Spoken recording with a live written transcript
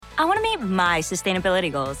I want to meet my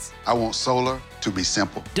sustainability goals. I want solar to be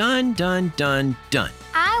simple. Done, done, done, done.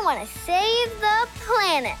 I want to save the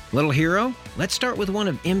planet. Little hero, let's start with one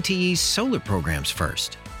of MTE's solar programs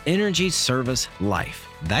first. Energy Service Life.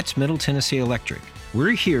 That's Middle Tennessee Electric.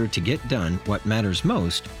 We're here to get done what matters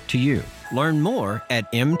most to you. Learn more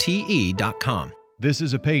at mte.com. This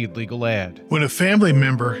is a paid legal ad. When a family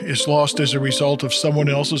member is lost as a result of someone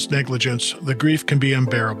else's negligence, the grief can be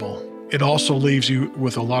unbearable. It also leaves you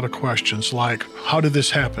with a lot of questions like, how did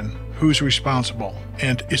this happen? Who's responsible?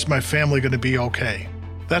 And is my family going to be okay?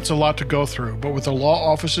 That's a lot to go through, but with the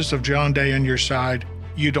law offices of John Day on your side,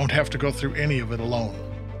 you don't have to go through any of it alone.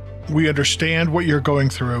 We understand what you're going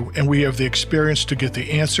through, and we have the experience to get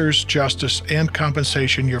the answers, justice, and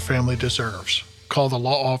compensation your family deserves. Call the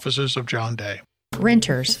law offices of John Day.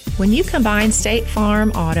 Renters. When you combine State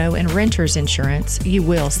Farm, auto, and renter's insurance, you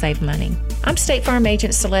will save money. I'm State Farm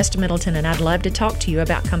Agent Celeste Middleton, and I'd love to talk to you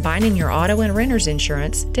about combining your auto and renter's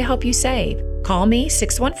insurance to help you save. Call me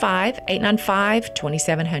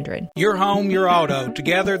 615-895-2700. Your home, your auto.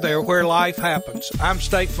 Together, they're where life happens. I'm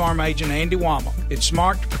State Farm Agent Andy Womack. It's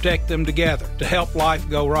smart to protect them together to help life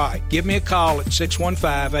go right. Give me a call at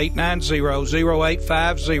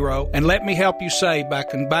 615-890-0850 and let me help you save by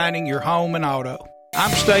combining your home and auto.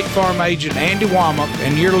 I'm State Farm Agent Andy Womack,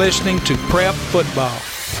 and you're listening to Prep Football.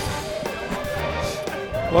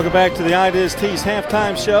 Welcome back to the Ideas Tees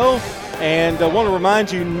halftime show. And I want to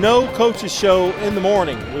remind you, no coaches show in the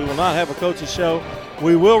morning. We will not have a coaches show.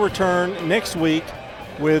 We will return next week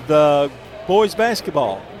with boys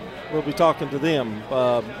basketball. We'll be talking to them.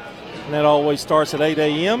 And that always starts at 8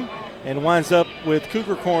 a.m. and winds up with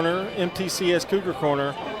Cougar Corner, MTCS Cougar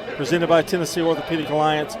Corner, presented by Tennessee Orthopedic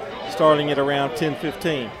Alliance, starting at around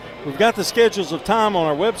 10:15. We've got the schedules of time on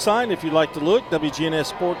our website if you'd like to look,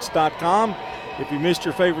 WGNSSports.com. If you missed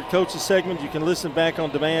your favorite coaches segment, you can listen back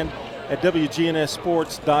on demand at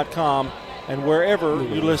WGNSSports.com and wherever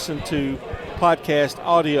you listen to podcast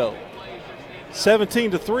audio.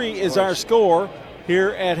 17-3 is our score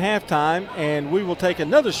here at halftime, and we will take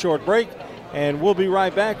another short break, and we'll be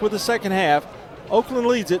right back with the second half. Oakland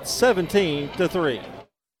leads it 17-3.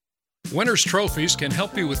 Winners Trophies can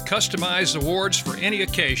help you with customized awards for any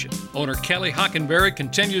occasion. Owner Kelly Hockenberry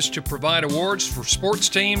continues to provide awards for sports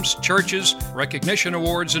teams, churches, recognition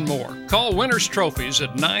awards, and more. Call Winners Trophies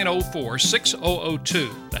at 904-6002.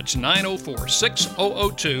 That's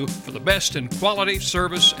 904-6002 for the best in quality,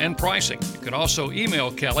 service, and pricing. You can also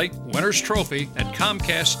email Kelly,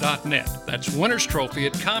 winnerstrophy@comcast.net. That's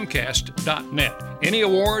winnerstrophy@comcast.net. Any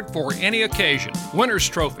award for any occasion. Winners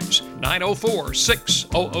Trophies,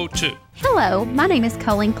 904-6002. Hello, my name is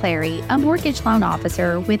Colleen Clary, a mortgage loan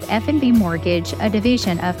officer with F&B Mortgage, a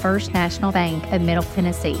division of First National Bank of Middle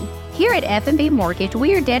Tennessee. Here at F&B Mortgage,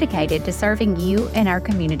 we are dedicated to serving you and our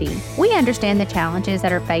community. We understand the challenges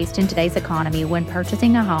that are faced in today's economy when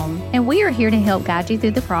purchasing a home, and we are here to help guide you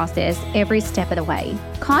through the process every step of the way.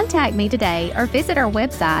 Contact me today or visit our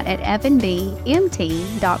website at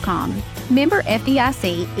fnbmt.com. Member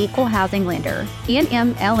FDIC Equal Housing Lender,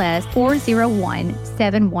 NMLS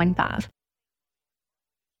 401715.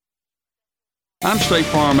 I'm State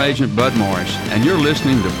Farm Agent Bud Morris, and you're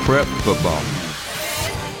listening to Prep Football.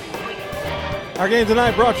 Our game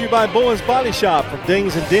tonight brought to you by Bowen's Body Shop. From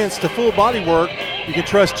dings and dents to full body work, you can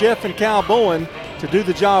trust Jeff and Cal Bowen to do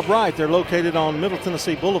the job right. They're located on Middle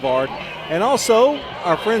Tennessee Boulevard. And also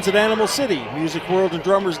our friends at Animal City, Music World and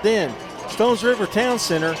Drummer's Den, Stones River Town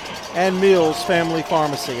Center, and Mills Family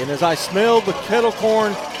Pharmacy. And as I smell the kettle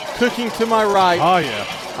corn cooking to my right,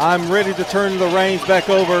 I'm ready to turn the reins back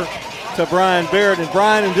over to Brian Barrett. And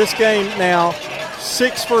Brian, in this game now,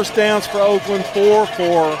 6 first downs for Oakland, 4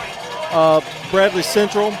 for Bradley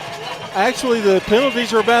Central. Actually, the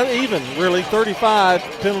penalties are about even, really. 35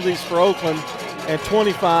 penalties for Oakland and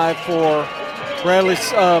 25 for Bradley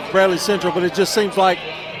Central. But it just seems like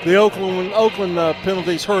the Oakland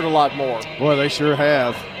penalties hurt a lot more. Boy, they sure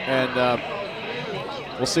have. And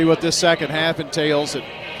we'll see what this second half entails.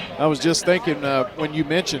 I was just thinking when you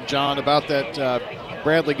mentioned, John, about that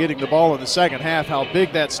Bradley getting the ball in the second half, how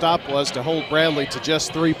big that stop was to hold Bradley to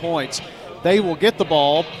just 3 points. They will get the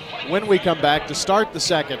ball when we come back to start the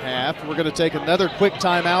second half. We're going to take another quick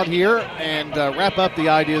timeout here and wrap up the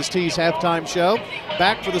Ideas Tees halftime show.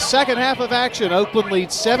 Back for the second half of action. Oakland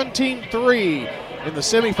leads 17-3 in the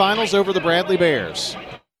semifinals over the Bradley Bears.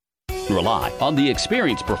 Rely on the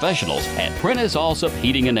experienced professionals at Prentice Allsup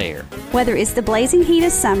Heating and Air. Whether it's the blazing heat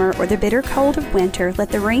of summer or the bitter cold of winter, let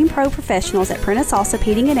the Rheem Pro professionals at Prentice Allsup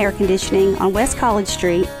Heating and Air Conditioning on West College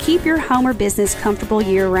Street keep your home or business comfortable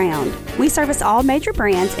year-round. We service all major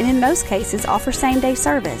brands and in most cases offer same-day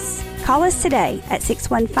service. Call us today at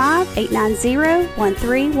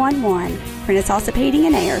 615-890-1311. Prentice Allsup Heating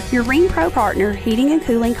and Air, your Rheem Pro partner heating and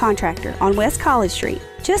cooling contractor on West College Street,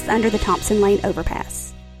 just under the Thompson Lane overpass.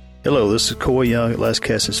 Hello, this is Coy Young at Las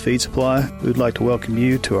Casas Feed Supply. We'd like to welcome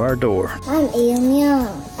you to our door. I'm Ian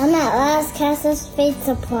Young. I'm at Las Casas Feed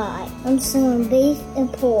Supply. I'm selling beef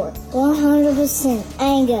and pork, 100%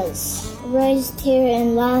 Angus, raised here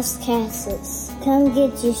in Las Casas. Come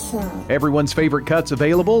get you some. Everyone's favorite cuts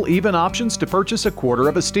available, even options to purchase a quarter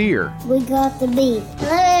of a steer. We got the beef.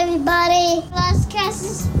 Hello, everybody. Las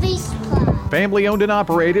Casas Feed Supply. Family owned and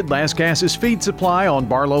operated Las Casas Feed Supply on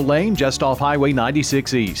Barlow Lane, just off Highway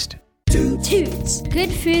 96 East. Toots.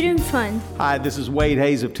 Good food and fun. Hi, this is Wade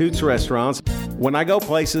Hayes of Toots Restaurants. When I go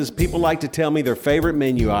places, people like to tell me their favorite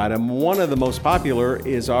menu item. One of the most popular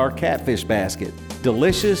is our catfish basket.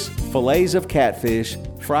 Delicious fillets of catfish,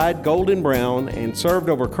 fried golden brown and served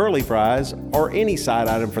over curly fries, or any side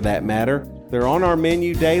item for that matter. They're on our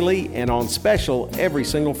menu daily and on special every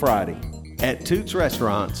single Friday. At Toots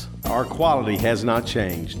Restaurants, our quality has not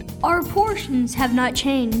changed. Our portions have not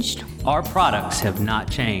changed. Our products have not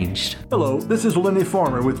changed. Hello, this is Lenny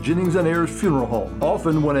Farmer with Jennings & Ayers Funeral Home.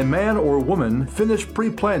 Often when a man or woman finish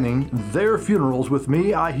pre-planning their funerals with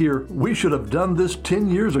me, I hear, "We should have done this 10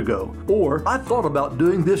 years ago." Or, "I thought about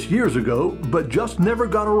doing this years ago, but just never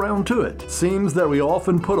got around to it." Seems that we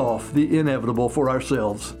often put off the inevitable for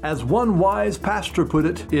ourselves. As one wise pastor put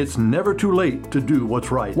it, it's never too late to do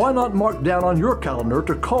what's right. Why not mark down on your calendar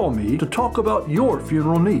to call me to talk about your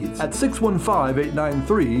funeral needs at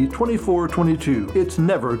 615-893-2422. It's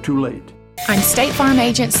never too late. I'm State Farm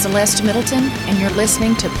Agent Celeste Middleton, and you're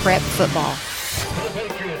listening to Prep Football.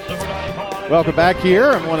 Welcome back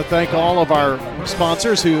here. I want to thank all of our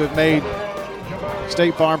sponsors who have made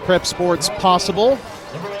State Farm Prep Sports possible.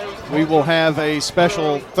 We will have a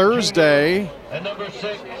special Thursday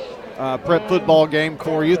prep football game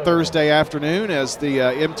for you Thursday afternoon as the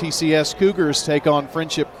MTCS Cougars take on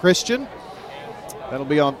Friendship Christian. That'll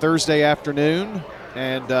be on Thursday afternoon,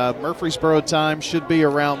 and Murfreesboro time should be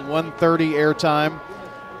around 1:30 airtime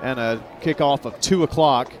and a kickoff of 2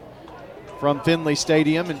 o'clock from Finley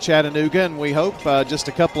Stadium in Chattanooga, and we hope just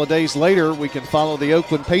a couple of days later we can follow the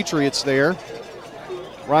Oakland Patriots there.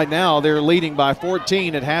 Right now they're leading by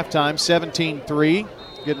 14 at halftime, 17-3,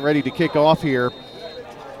 getting ready to kick off here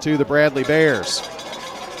to the Bradley Bears.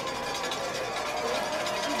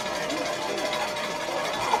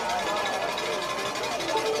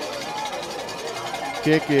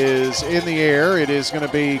 Kick is in the air. It is going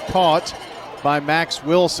to be caught by Max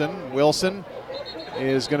Wilson. Wilson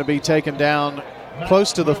is going to be taken down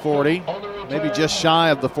close to the 40, maybe just shy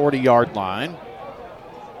of the 40-yard line.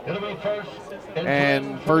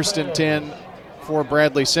 And first and 10 for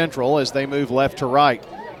Bradley Central as they move left to right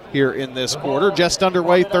here in this quarter. Just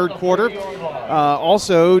underway, third quarter.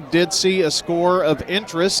 Also did see a score of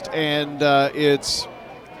interest, and it's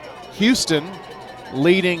Houston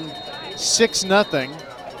leading 6-0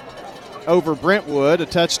 over Brentwood, a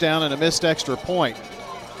touchdown and a missed extra point.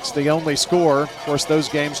 It's the only score. Of course, those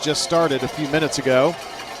games just started a few minutes ago,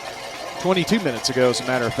 22 minutes ago as a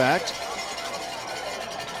matter of fact.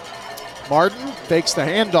 Martin fakes the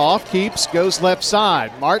handoff, keeps, goes left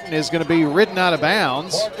side. Martin is going to be ridden out of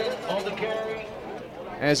bounds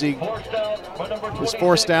as he was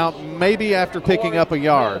forced out, maybe after picking up a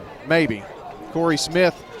yard, maybe. Corey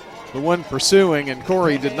Smith, the one pursuing, and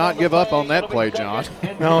Corey did not give up on that play, John.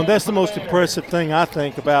 No, that's the most impressive thing I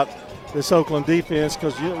think about this Oakland defense,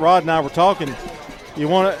 because Rod and I were talking. You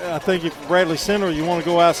want to, I think if Bradley Center, you want to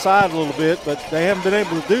go outside a little bit, but they haven't been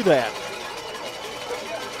able to do that.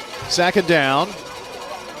 Second down.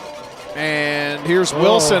 And here's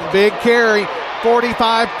Wilson, big carry,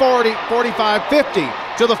 45-40, 45-50,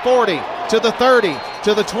 to the 40, to the 30,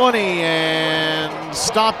 to the 20, and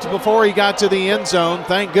stopped before he got to the end zone,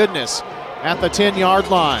 thank goodness, at the 10-yard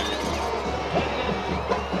line.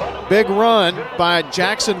 Big run by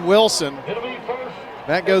Jackson Wilson.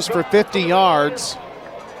 That goes for 50 yards.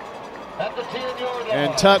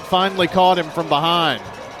 And Tutt finally caught him from behind.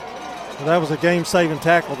 Well, that was a game-saving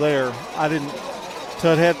tackle there.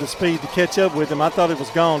 Tutt had the speed to catch up with him. I thought it was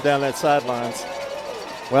gone down that sidelines.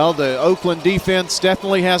 Well, the Oakland defense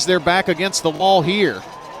definitely has their back against the wall here.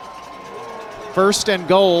 First and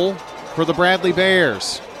goal for the Bradley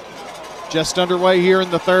Bears. Just underway here in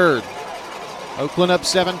the third. Oakland up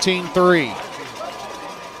 17-3.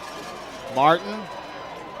 Martin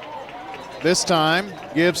this time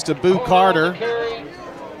gives to Boo Carter.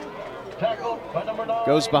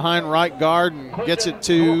 Goes behind right guard and gets it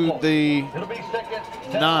to the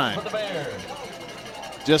 9.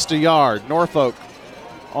 Just a yard. Norfolk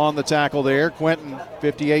on the tackle there. Quentin,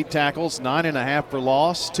 58 tackles, 9.5 for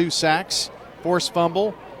loss, 2 sacks, forced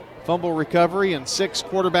fumble, fumble recovery, and 6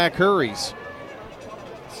 quarterback hurries.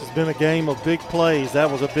 This has been a game of big plays. That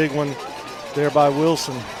was a big one there by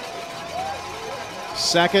Wilson.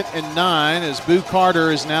 2nd and 9 as Boo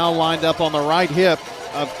Carter is now lined up on the right hip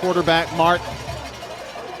of quarterback Martin.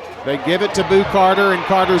 They give it to Boo Carter, and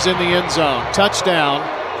Carter's in the end zone. Touchdown,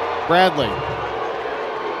 Bradley.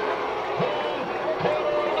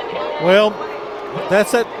 Well,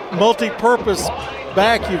 that's that multi-purpose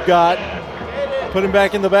back you've got. Put him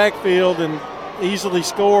back in the backfield and easily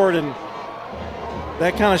scored, and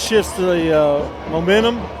that kind of shifts the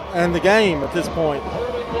momentum and the game at this point.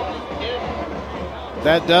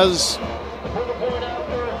 That does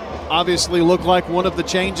obviously look like one of the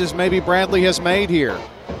changes maybe Bradley has made here.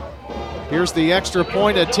 Here's the extra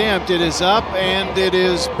point attempt. It is up, and it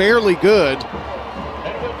is barely good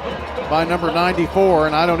by number 94,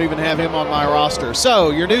 and I don't even have him on my roster.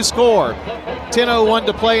 So your new score, 10:01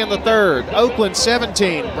 to play in the third. Oakland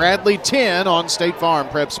 17, Bradley 10 on State Farm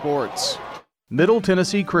Prep Sports. Middle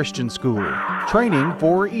Tennessee Christian School, training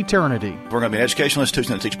for eternity. We're going to be an educational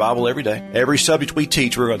institution that teach Bible every day. Every subject we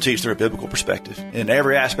teach, we're going to teach through a biblical perspective. In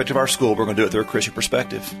every aspect of our school, we're going to do it through a Christian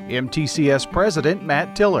perspective. MTCS President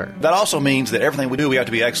Matt Tiller. That also means that everything we do, we have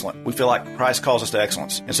to be excellent. We feel like Christ calls us to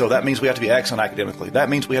excellence. And so that means we have to be excellent academically. That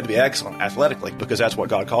means we have to be excellent athletically, because that's what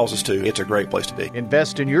God calls us to. It's a great place to be.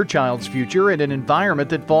 Invest in your child's future in an environment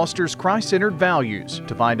that fosters Christ-centered values.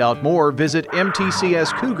 To find out more, visit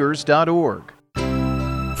mtcscougars.org.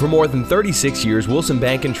 For more than 36 years, Wilson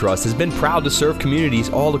Bank & Trust has been proud to serve communities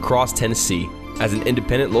all across Tennessee. As an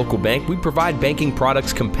independent local bank, we provide banking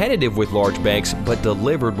products competitive with large banks, but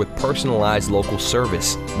delivered with personalized local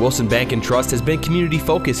service. Wilson Bank & Trust has been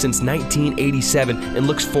community-focused since 1987 and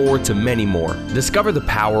looks forward to many more. Discover the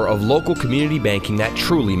power of local community banking that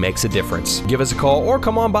truly makes a difference. Give us a call or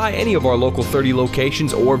come on by any of our local 30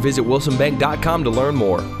 locations or visit wilsonbank.com to learn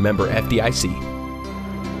more. Member FDIC.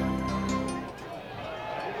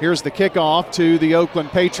 Here's the kickoff to the Oakland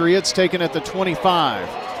Patriots, taken at the 25.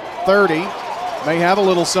 30, may have a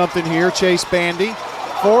little something here. Chase Bandy,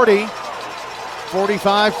 40,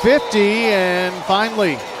 45, 50, and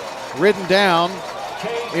finally ridden down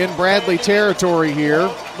in Bradley territory here.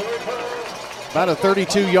 About a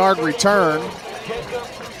 32-yard return.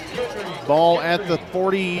 Ball at the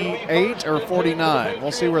 48 or 49.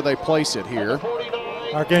 We'll see where they place it here.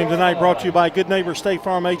 Our game tonight brought to you by Good Neighbor State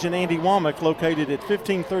Farm agent Andy Womack, located at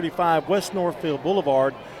 1535 West Northfield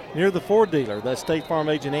Boulevard near the Ford dealer. That's State Farm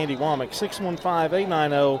agent Andy Womack,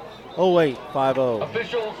 615-890-0850.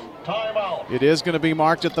 Officials, timeout. It is going to be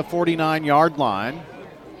marked at the 49-yard line.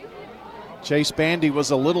 Chase Bandy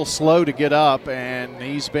was a little slow to get up, and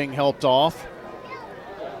he's being helped off.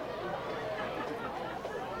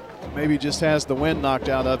 Maybe just has the wind knocked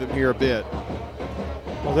out of him here a bit.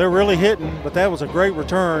 Well, they're really hitting, but that was a great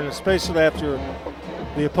return, especially after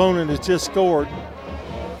the opponent has just scored.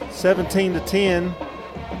 17-10.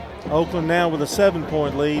 Oakland now with a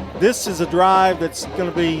 7-point lead. This is a drive that's going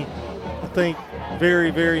to be, I think,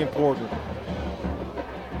 very, very important.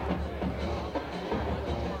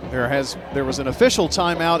 There was an official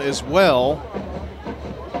timeout as well.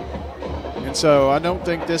 And so I don't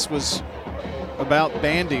think this was about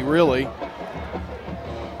Bandy, really.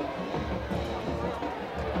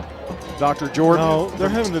 Dr. Jordan. No, they're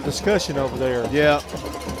having a discussion over there. Yeah.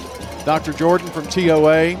 Dr. Jordan from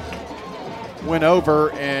TOA went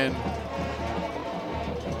over and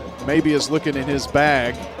maybe is looking in his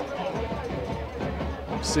bag.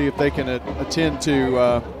 See if they can attend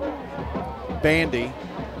to Bandy.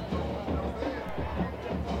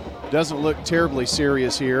 Doesn't look terribly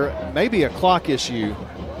serious here. Maybe a clock issue.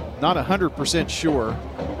 Not 100% sure.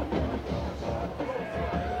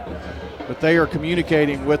 But they are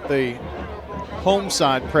communicating with the home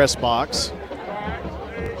side press box.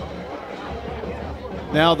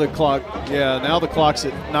 Now the clock's at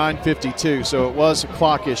 9:52, so it was a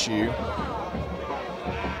clock issue.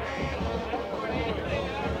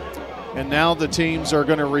 And now the teams are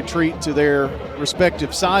going to retreat to their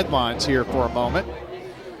respective sidelines here for a moment.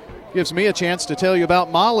 Gives me a chance to tell you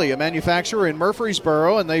about Molly, a manufacturer in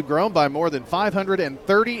Murfreesboro, and they've grown by more than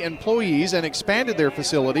 530 employees and expanded their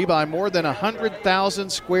facility by more than 100,000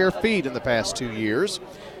 square feet in the past 2 years.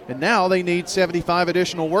 And now they need 75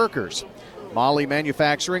 additional workers. Molly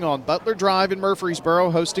Manufacturing on Butler Drive in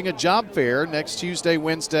Murfreesboro hosting a job fair next Tuesday,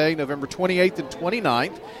 Wednesday, November 28th and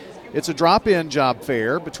 29th. It's a drop-in job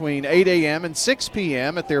fair between 8 a.m. and 6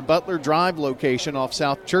 p.m. at their Butler Drive location off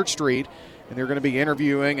South Church Street. And they're going to be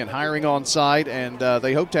interviewing and hiring on site, and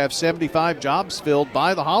they hope to have 75 jobs filled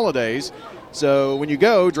by the holidays. So when you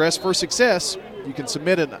go, dress for success. You can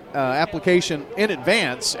submit an application in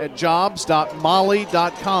advance at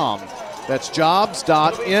jobs.molly.com. That's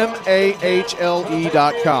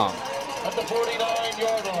jobs.mahle.com. At the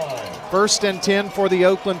 49-yard line. First and 10 for the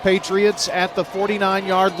Oakland Patriots at the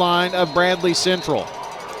 49-yard line of Bradley Central.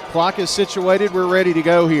 Clock is situated. We're ready to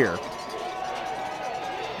go here.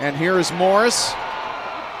 And here is Morris.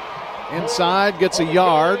 Inside, gets a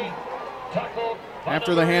yard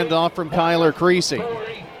after the handoff from Kyler Creasy.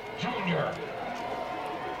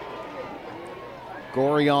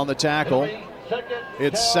 Gorey on the tackle.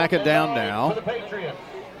 It's second down now.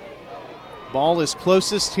 Ball is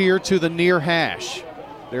closest here to the near hash.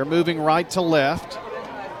 They're moving right to left.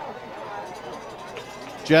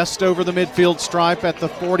 Just over the midfield stripe at the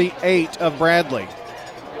 48 of Bradley.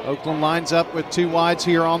 Oakland lines up with two wides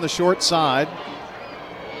here on the short side.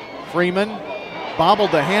 Freeman bobbled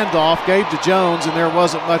the handoff, gave to Jones, and there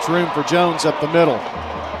wasn't much room for Jones up the middle.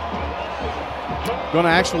 Going to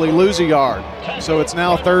actually lose a yard. So it's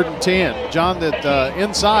now 3rd and 10. John, that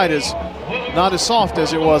inside is not as soft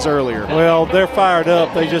as it was earlier. Well, they're fired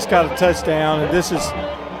up. They just got a touchdown, and this is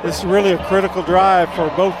really a critical drive for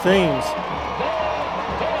both teams.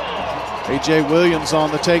 A.J. Williams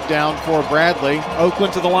on the takedown for Bradley.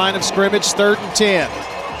 Oakland to the line of scrimmage, 3rd and 10.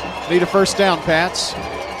 Need a first down, Pats.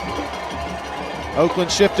 Oakland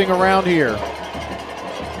shifting around here.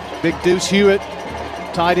 Big Deuce Hewitt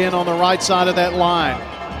tied in on the right side of that line.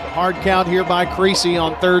 Hard count here by Creasy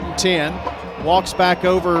on 3rd and 10. Walks back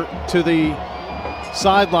over to the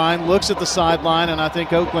sideline, looks at the sideline, and I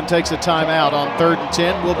think Oakland takes a timeout on 3rd and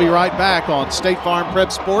 10. We'll be right back on State Farm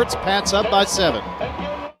Prep Sports. Pats up by 7.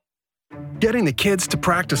 Getting the kids to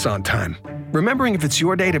practice on time. Remembering if it's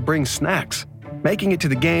your day to bring snacks. Making it to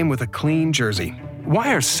the game with a clean jersey.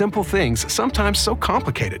 Why are simple things sometimes so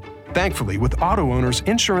complicated? Thankfully, with Auto Owners,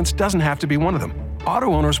 insurance doesn't have to be one of them.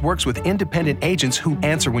 Auto Owners works with independent agents who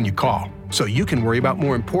answer when you call, so you can worry about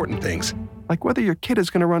more important things, like whether your kid is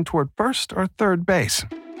going to run toward first or third base.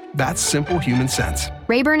 That's simple human sense.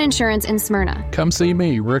 Rayburn Insurance in Smyrna. Come see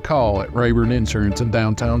me, Rick Hall, at Rayburn Insurance in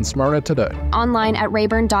downtown Smyrna today. Online at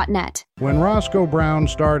rayburn.net. When Roscoe Brown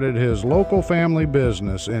started his local family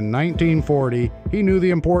business in 1940, he knew the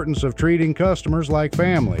importance of treating customers like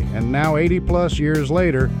family, and now 80-plus years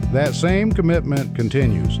later, that same commitment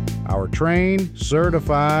continues. Our trained,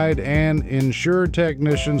 certified, and insured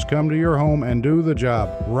technicians come to your home and do the job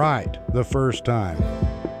right the first time.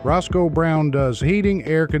 Roscoe Brown does heating,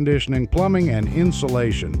 air conditioning, plumbing, and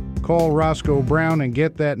insulation. Call Roscoe Brown and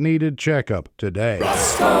get that needed checkup today.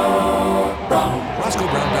 Roscoe Brown.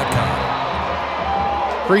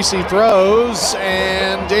 RoscoeBrown.com. Creasy throws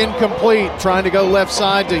and incomplete. Trying to go left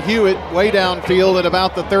side to Hewitt, way downfield at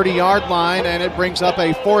about the 30-yard line, and it brings up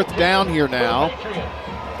a 4th down here now.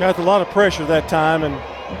 Got a lot of pressure that time, and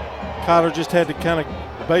Kyler just had to kind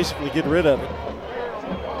of basically get rid of it.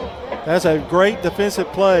 That's a great defensive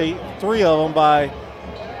play, 3 of them by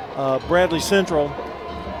Bradley Central.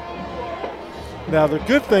 Now the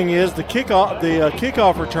good thing is the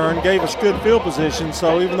kickoff return gave us good field position,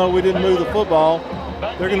 so even though we didn't move the football,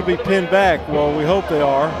 they're going to be pinned back. Well, we hope they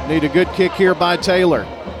are. Need a good kick here by Taylor.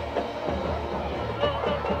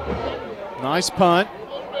 Nice punt.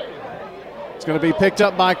 It's going to be picked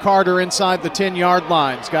up by Carter inside the 10-yard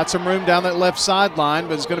line. He's got some room down that left sideline,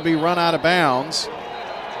 but it's going to be run out of bounds.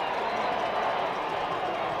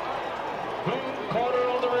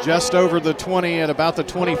 Just over the 20 at about the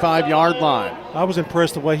 25-yard line. I was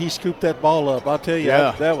impressed the way he scooped that ball up. I'll tell you,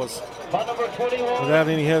 yeah. That was without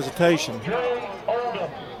any hesitation.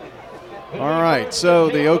 All right, so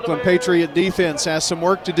the Oakland Patriot defense has some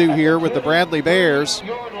work to do here with the Bradley Bears.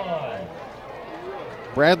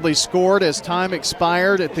 Bradley scored as time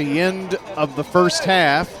expired at the end of the first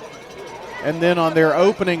half. And then on their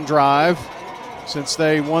opening drive, since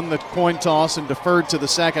they won the coin toss and deferred to the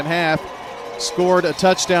second half, scored a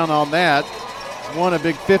touchdown on that. Won a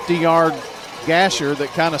big 50-yard gasher that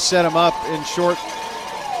kind of set him up in short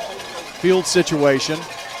field situation.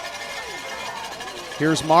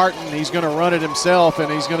 Here's Martin. He's going to run it himself,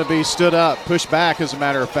 and he's going to be stood up, pushed back, as a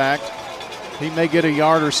matter of fact. He may get a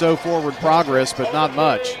yard or so forward progress, but not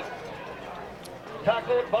much.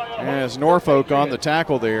 As Norfolk on the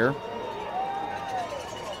tackle there.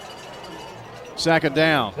 Second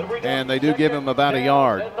down, and they do give him about a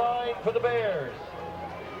yard.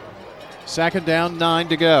 Second down, 9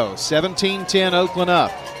 to go. 17-10, Oakland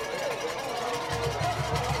up.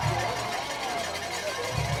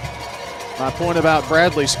 My point about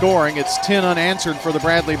Bradley scoring, it's 10 unanswered for the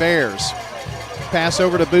Bradley Bears. Pass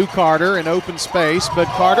over to Boo Carter in open space, but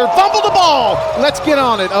Carter fumbled the ball. Let's get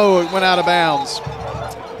on it. Oh, it went out of bounds.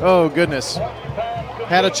 Oh, goodness.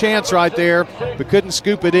 Had a chance right there, but couldn't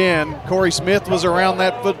scoop it in. Corey Smith was around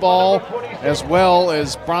that football, as well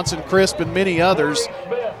as Bronson Crisp and many others.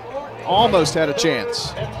 Almost had a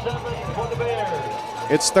chance.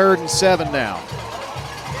 It's 3rd and 7 now.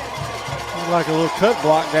 Like a little cut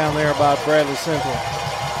block down there by Bradley Central.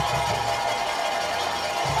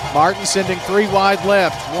 Martin sending 3 wide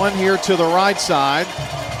left, 1 here to the right side,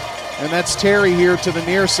 and that's Terry here to the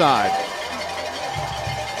near side.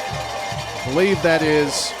 I believe that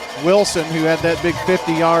is Wilson, who had that big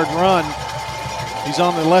 50-yard run. He's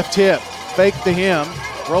on the left hip. Fake to him,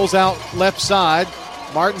 rolls out left side.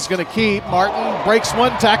 Martin's going to keep. Martin breaks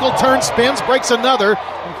one tackle, turns, spins, breaks another,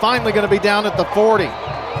 and finally going to be down at the 40.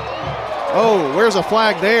 Oh, where's a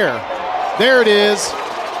flag there? There it is.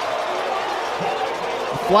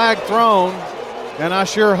 A flag thrown, and I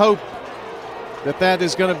sure hope that that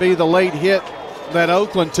is going to be the late hit that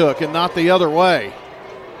Oakland took and not the other way.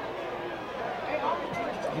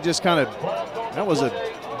 He just kind of, that was a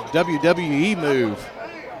WWE move,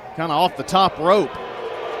 kind of off the top rope.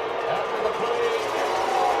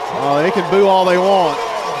 Oh, they can boo all they want.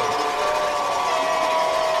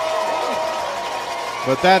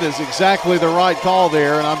 But that is exactly the right call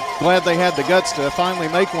there, and I'm glad they had the guts to finally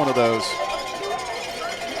make one of those.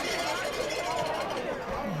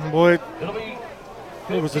 Boy,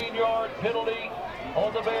 it was a penalty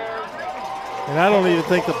on the Bears. And I don't even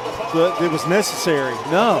think it was necessary.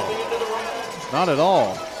 No, not at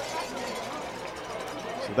all.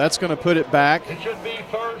 So that's going to put it back. It should be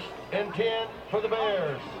 1st and 10 for the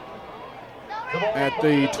Bears. At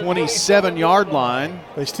the 27-yard line.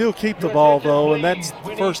 They still keep the ball, though, and that's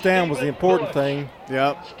first down was the important thing.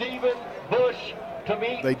 Yep.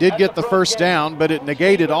 They did get the first down, but it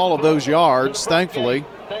negated all of those yards, thankfully.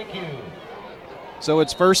 Thank you. So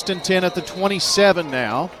it's 1st and 10 at the 27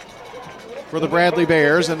 now for the Bradley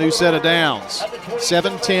Bears, a new set of downs.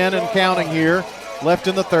 7-10 and counting here, left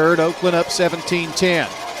in the third. Oakland up 17-10.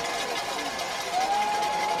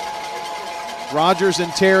 Rogers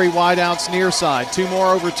and Terry wideouts near side. 2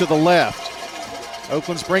 more over to the left.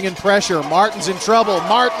 Oakland's bringing pressure. Martin's in trouble.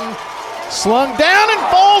 Martin slung down and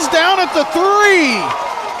falls down at the 3.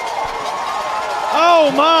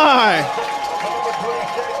 Oh, my.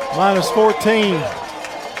 Minus 14.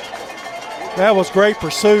 That was great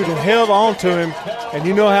pursuit and held on to him. And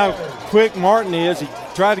you know how quick Martin is. He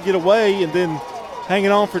tried to get away and then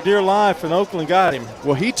hanging on for dear life, and Oakland got him.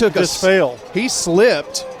 Well, he took failed. He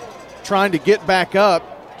slipped trying to get back up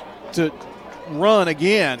to run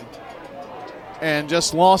again and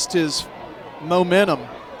just lost his momentum.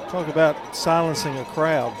 Talk about silencing a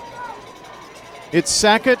crowd. It's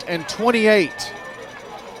 2nd and 28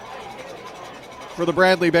 for the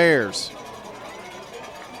Bradley Bears.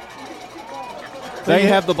 They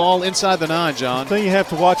have the ball inside the 9, John. The thing you have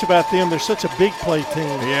to watch about them, they're such a big play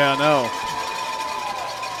team. Yeah, I know.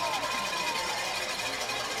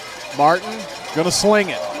 Martin going to sling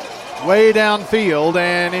it. Way downfield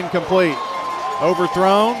and incomplete.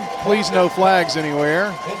 Overthrown. Please no flags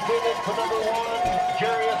anywhere.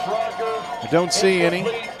 I don't see any.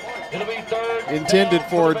 Intended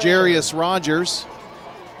for Jarius Rogers.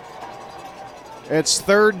 It's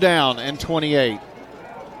 3rd down and 28.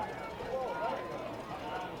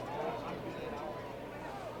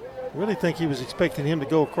 I really think he was expecting him to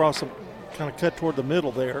go across and kind of cut toward the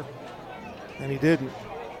middle there, and he didn't.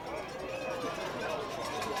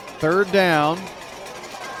 3rd down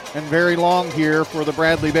and very long here for the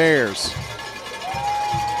Bradley Bears.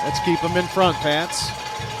 Let's keep them in front, Pats.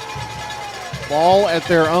 Ball at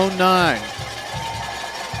their own 9.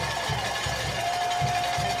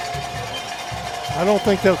 I don't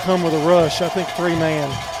think they'll come with a rush. I think 3-man.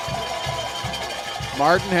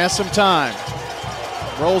 Martin has some time.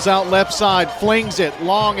 Rolls out left side, flings it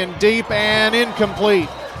long and deep and incomplete.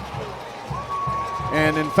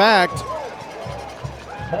 And in fact,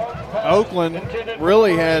 Oakland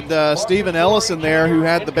really had Stephen Ellison there who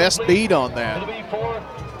had the best beat on that.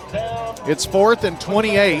 It's 4th and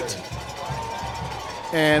 28.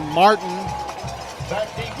 And Martin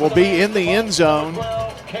will be in the end zone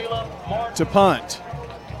to punt.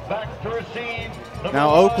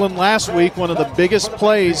 Now, Oakland last week, one of the biggest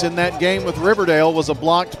plays in that game with Riverdale was a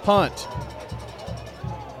blocked punt.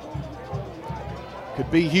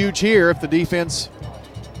 Could be huge here if the defense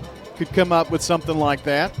could come up with something like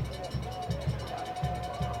that.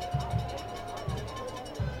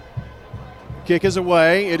 kick is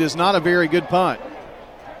away. It is not a very good punt.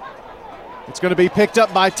 It's going to be picked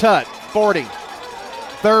up by Tutt. 40,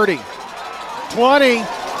 30, 20,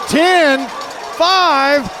 10,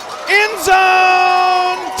 5, end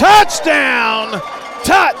zone, touchdown,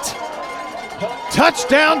 Tutt.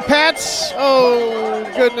 Touchdown, Pats. Oh,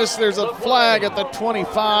 goodness, there's a flag at the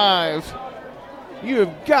 25. You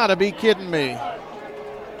have got to be kidding me.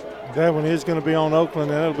 That one is going to be on Oakland,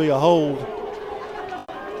 and it'll be a hold.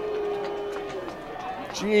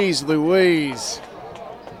 Jeez Louise.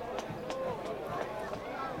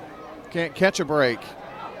 Can't catch a break.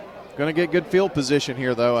 Going to get good field position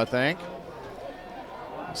here, though, I think.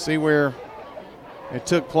 See where it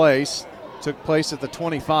took place. Took place at the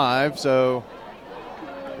 25, so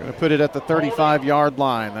going to put it at the 35-yard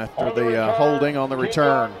line after the holding on the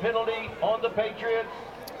return.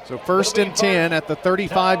 So 1st and 10 at the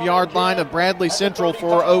 35-yard line of Bradley Central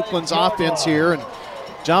for Oakland's offense here. And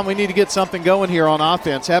John, we need to get something going here on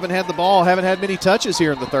offense. Haven't had the ball, haven't had many touches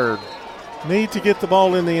here in the third. Need to get the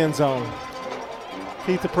ball in the end zone.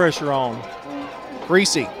 Keep the pressure on.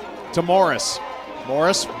 Creasy to Morris.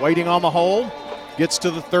 Morris waiting on the hole. Gets to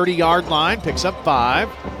the 30-yard line, picks up 5.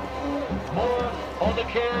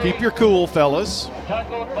 Keep your cool, fellas.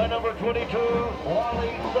 Tackled by number 22,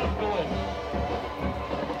 Wally Sutherland.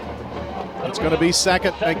 It's going to be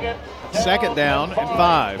second down and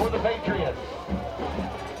 5. For the Patriots.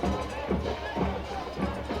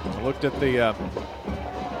 I looked at the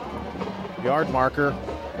yard marker,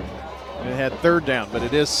 and it had 3rd down, but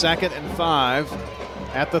it is 2nd and 5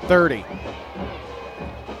 at the 30.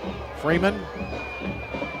 Freeman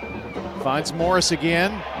finds Morris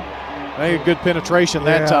again. A good penetration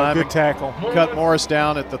that time. Good tackle. Cut Morris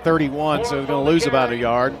down at the 31, so he's going to lose about a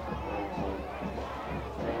yard.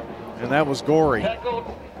 And that was Gorey.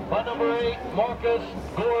 By number 8, Marcus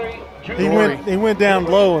Gorey Jr. He went down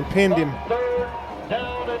low and pinned him.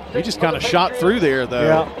 He just kind of shot through there,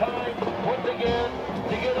 though. Yeah.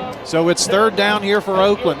 So it's 3rd down here for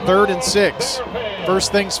Oakland, 3rd and 6.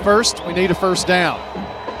 First things first, we need a 1st down.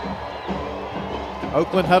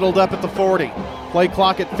 Oakland huddled up at the 40. Play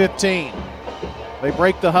clock at 15. They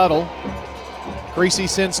break the huddle. Creasy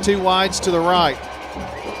sends 2 wides to the right.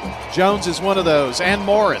 Jones is one of those, and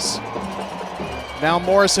Morris. Now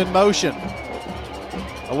Morris in motion.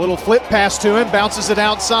 A little flip pass to him, bounces it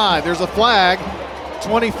outside. There's a flag,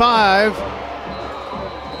 25.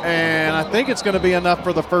 And I think it's going to be enough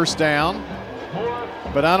for the 1st down.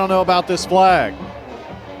 But I don't know about this flag.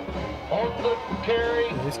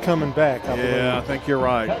 He's coming back, I believe. Yeah, I think you're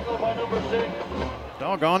right.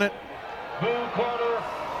 Doggone it. Blue corner,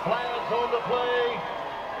 flags on the play,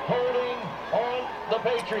 holding on the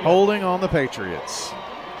Patriots. Holding on the Patriots.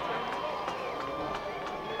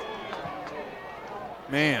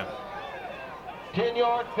 Man.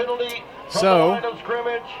 10-yard penalty from So, the line of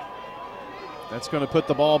scrimmage. That's going to put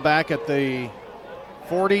the ball back at the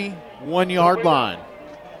 41-yard line.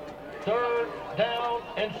 3rd down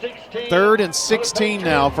and 16. 3rd and 16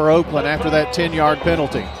 now for Oakland after that 10-yard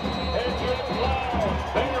penalty.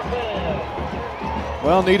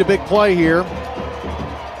 Well, need a big play here.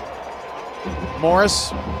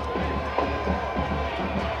 Morris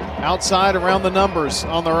outside around the numbers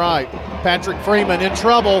on the right. Patrick Freeman in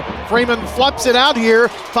trouble. Freeman flips it out here,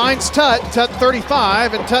 finds Tutt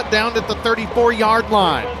 35, and Tutt down at the 34-yard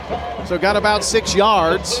line. So got about 6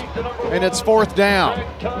 yards, and it's 4th down.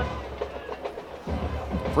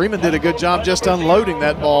 Freeman did a good job just unloading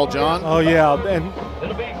that ball, John. Oh, yeah, and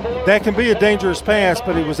that can be a dangerous pass,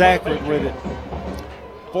 but he was accurate with it.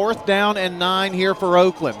 4th down and 9 here for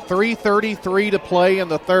Oakland. 3:33 to play in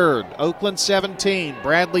the 3rd. Oakland 17,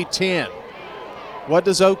 Bradley 10. What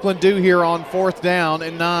does Oakland do here on 4th down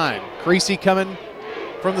and 9? Creasy coming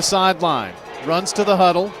from the sideline. Runs to the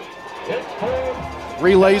huddle.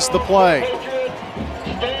 Relays the play.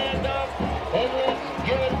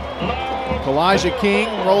 Elijah King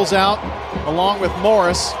rolls out along with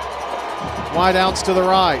Morris. Wide outs to the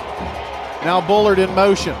right. Now Bullard in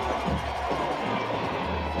motion.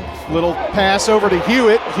 Little pass over to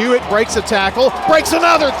Hewitt. Hewitt breaks a tackle, breaks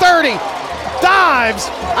another, 30, dives.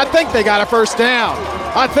 I think they got a 1st down.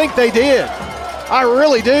 I think they did. I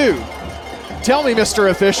really do. Tell me, Mr.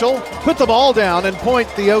 Official, put the ball down and point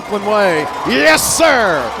the Oakland way. Yes,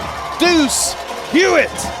 sir. Deuce Hewitt.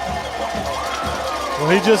 Well,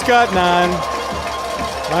 he just got 9.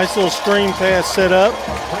 Nice little screen pass set up.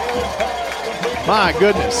 My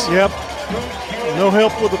goodness. Yep. No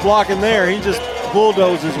help with the blocking there. He just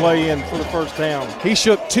bulldozed his way in for the 1st down. He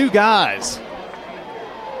shook 2 guys.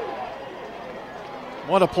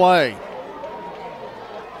 What a play.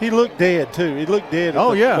 He looked dead, too. He looked dead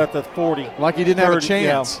at about the 40. Like he didn't 30, have a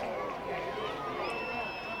chance. Yeah.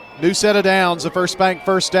 New set of downs, the First Bank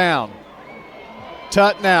first down.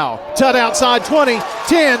 Tutt now. Tutt outside 20,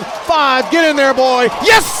 10, 5. Get in there, boy.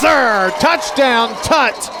 Yes, sir. Touchdown,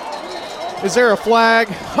 Tutt. Is there a flag?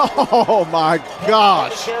 Oh, my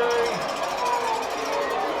gosh.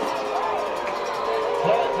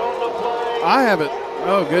 I haven't.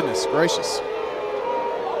 Oh, goodness gracious.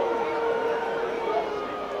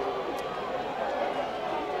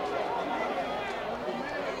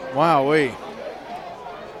 Wowee.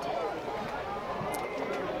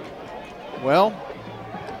 Well,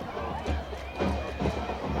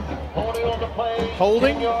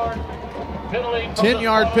 holding,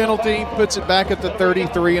 10-yard penalty, puts it back at the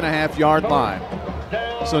 33.5-yard line.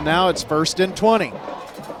 So now it's 1st and 20.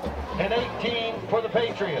 And 18 for the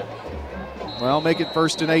Patriots. Well, make it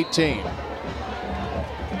 1st and 18.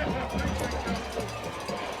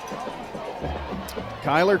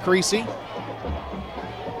 Kyler Creasy.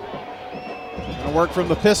 Gonna work from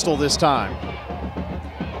the pistol this time.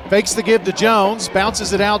 Fakes the give to Jones,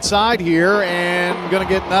 bounces it outside here, and going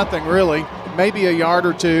to get nothing really. Maybe a yard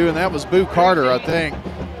or two, and that was Boo Carter, I think,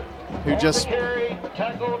 who just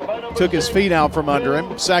took his feet out from under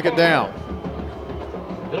him. Second down.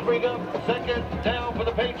 They'll bring up second down for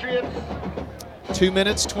the Patriots. 2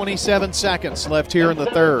 minutes, 27 seconds left here in the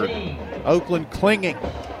third. Oakland clinging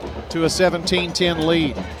to a 17-10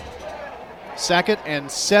 lead. 2nd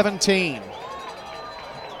and 17.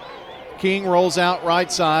 King rolls out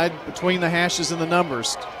right side between the hashes and the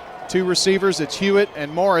numbers. 2 receivers, it's Hewitt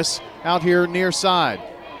and Morris out here near side.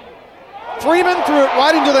 Freeman threw it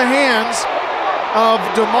right into the hands of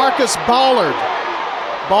DeMarcus Ballard.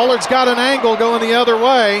 Ballard's got an angle going the other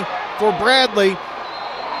way for Bradley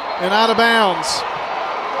and out of bounds.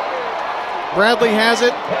 Bradley has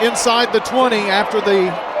it inside the 20 after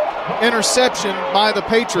the interception by the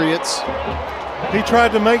Patriots. He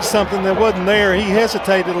tried to make something that wasn't there. He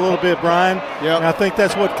hesitated a little bit, Brian. Yep. And I think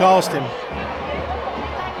that's what cost him.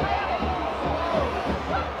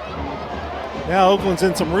 Now Oakland's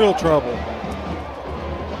in some real trouble.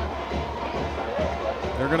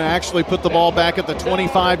 They're going to actually put the ball back at the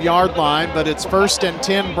 25-yard line, but it's 1st and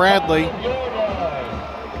 10 Bradley.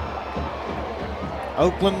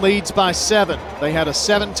 Oakland leads by 7. They had a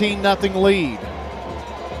 17-0 lead.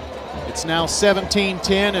 It's now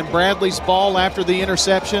 17-10, and Bradley's ball after the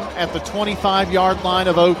interception at the 25-yard line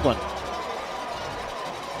of Oakland.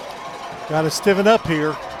 Got to stiffen up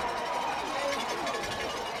here.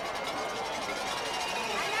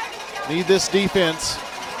 Need this defense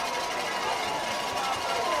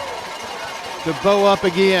to bow up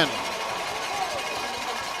again.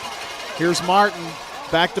 Here's Martin,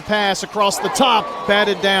 back to pass across the top,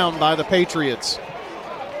 batted down by the Patriots.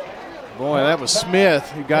 Boy, that was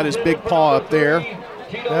Smith who got his big paw up there.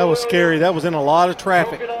 That was scary. That was in a lot of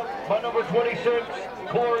traffic. By number 26,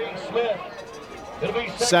 Corey Smith. It'll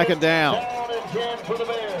be second down. And 10 for the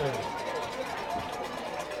Bears.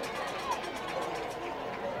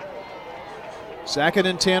 Second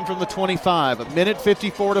and 10 from the 25.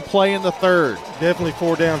 1:54 to play in the third. Definitely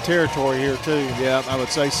 4-down territory here, too. Yeah, I would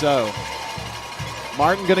say so.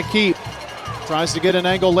 Martin going to keep. Tries to get an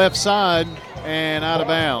angle left side and out of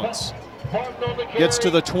bounds. Gets to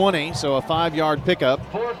the 20, so a 5-yard pickup.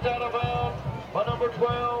 Forced out of bounds by number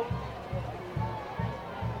 12.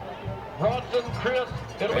 Bronson Chris.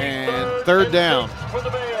 And third down.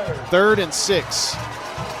 3rd and 6.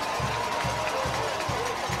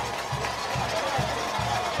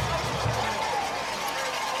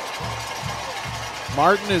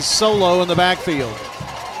 Martin is solo in the backfield.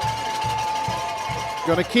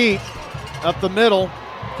 Going to keep up the middle.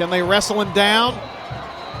 Can they wrestle him down?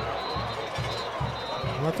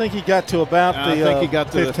 I think he got to about I think he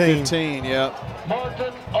got to 15. The 15, yeah.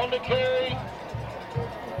 Martin on the carry.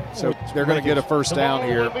 So they're going to get a first down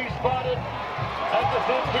here.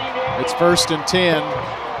 It's 1st and 10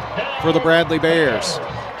 for the Bradley Bears.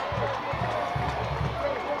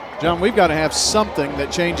 John, we've got to have something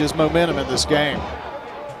that changes momentum in this game.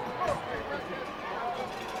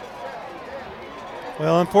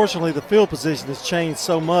 Well, unfortunately, the field position has changed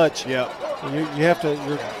so much. Yeah. You have to.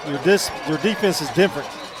 Your defense is different.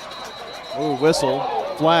 Ooh, whistle,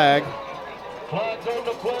 flag. Flags on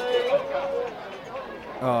the play.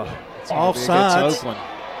 Oh, it's offsides. Oakland.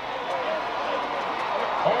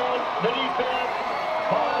 On the defense,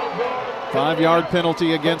 5-yard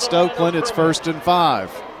penalty against Oakland. It's 1st and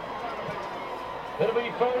 5. It'll be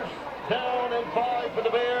 1st down and 5 for the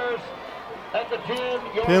Bears at the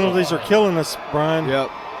 10-yard Penalties are killing us, Brian. Yep.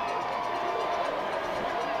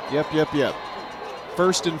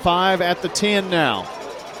 1st and 5 at the 10 now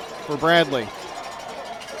for Bradley.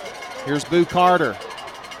 Here's Boo Carter.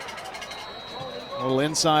 A little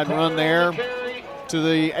inside run there to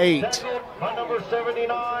the 8. Number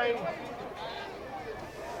 79.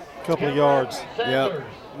 Couple of yards. Yep.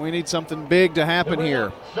 We need something big to happen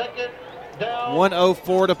here.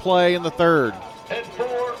 1:04 to play in the third. And 4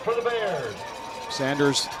 for the Bears.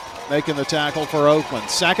 Sanders making the tackle for Oakland.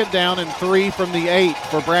 2nd down and 3 from the 8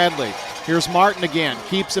 for Bradley. Here's Martin again,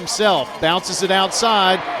 keeps himself, bounces it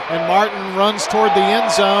outside, and Martin runs toward the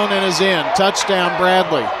end zone and is in. Touchdown,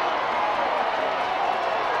 Bradley.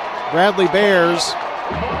 Bradley Bears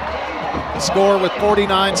score with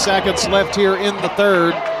 49 seconds left here in the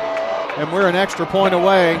third, and we're an extra point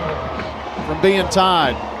away from being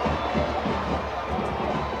tied.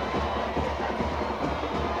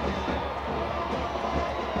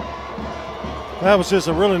 That was just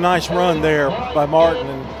a really nice run there by Martin,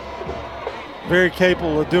 and very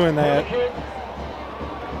capable of doing that.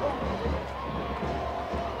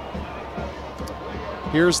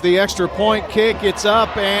 Here's the extra point kick. It's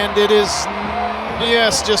up, and it is,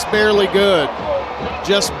 yes, just barely good.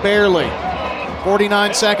 Just barely.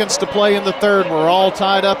 49 seconds to play in the third. We're all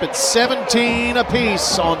tied up at 17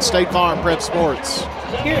 apiece on State Farm Prep Sports.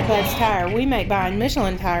 Here at Bud's Tire, we make buying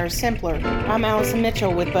Michelin tires simpler. I'm Allison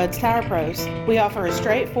Mitchell with Bud's Tire Pros. We offer a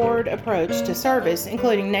straightforward approach to service,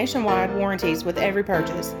 including nationwide warranties with every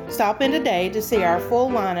purchase. Stop in today to see our full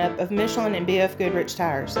lineup of Michelin and BF Goodrich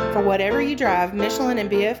tires. For whatever you drive, Michelin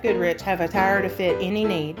and BF Goodrich have a tire to fit any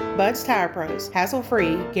need. Bud's Tire Pros,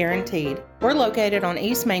 hassle-free, guaranteed. We're located on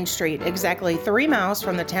East Main Street, exactly 3 miles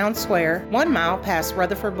from the town square, 1 mile past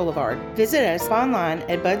Rutherford Boulevard. Visit us online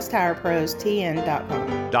at budstirepros.tn.com.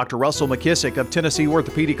 Dr. Russell McKissick of Tennessee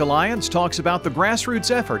Orthopedic Alliance talks about the grassroots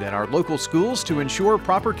effort in our local schools to ensure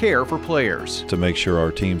proper care for players. To make sure our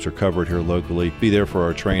teams are covered here locally, be there for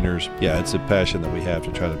our trainers. Yeah, it's a passion that we have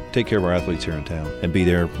to try to take care of our athletes here in town and be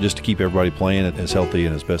there just to keep everybody playing as healthy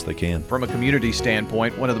and as best they can. From a community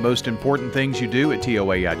standpoint, one of the most important things you do at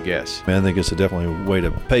TOA, I'd guess. I think it's definitely a way to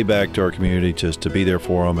pay back to our community, just to be there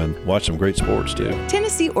for them and watch some great sports too.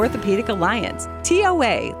 Tennessee Orthopedic Alliance,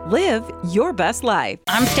 TOA, live your best life.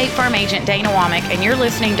 I'm State Farm Agent Dana Womack, and you're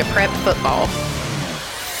listening to Prep Football.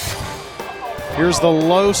 Here's the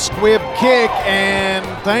low squib kick, and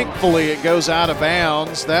thankfully it goes out of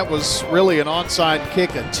bounds. That was really an onside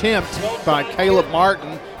kick attempt by Caleb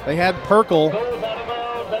Martin. They had Perkle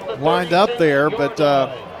lined up there, but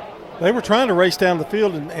they were trying to race down the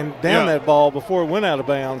field and down that ball before it went out of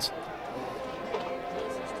bounds.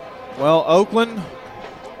 Well, Oakland,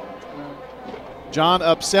 John,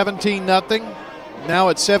 up 17-0. Now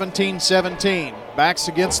it's 17-17. Backs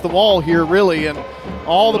against the wall here, really, and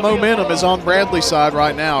all the momentum is on Bradley's side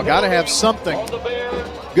right now. Got to have something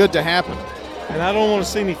good to happen. And I don't want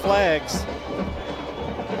to see any flags.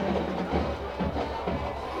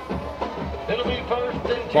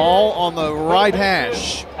 Ball on the right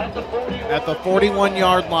hash at the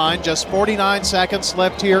 41-yard line. Just 49 seconds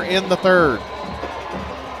left here in the third.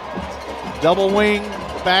 Double wing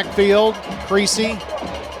backfield. Creasy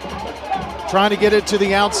trying to get it to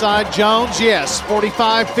the outside. Jones, yes,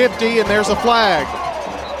 45-50, and there's a flag.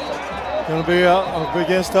 Going to be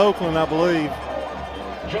against Oakland, I believe.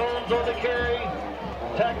 Jones on the carry.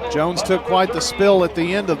 Jones took quite the spill at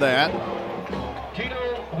the end of that.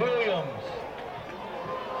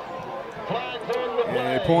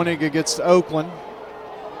 Pointing against Oakland.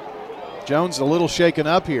 Jones a little shaken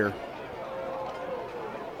up here.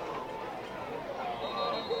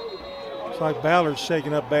 Looks like Ballard's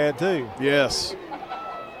shaking up bad too. Yes.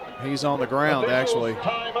 He's on the ground actually.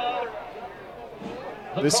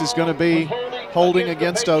 This is going to be holding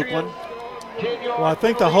against Oakland. Well, I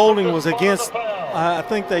think the holding was against, I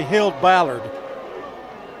think they held Ballard.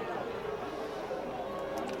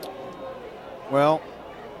 Well,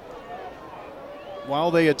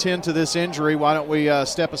 while they attend to this injury, why don't we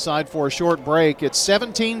step aside for a short break. It's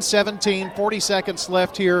 17-17, 40 seconds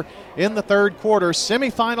left here in the third quarter.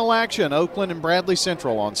 Semifinal action, Oakland and Bradley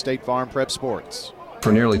Central on State Farm Prep Sports.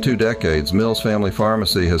 For nearly 2 decades, Mills Family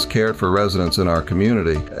Pharmacy has cared for residents in our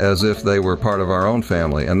community as if they were part of our own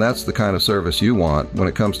family, and that's the kind of service you want when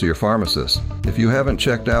it comes to your pharmacist. If you haven't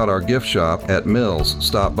checked out our gift shop at Mills,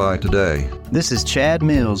 stop by today. This is Chad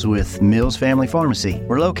Mills with Mills Family Pharmacy.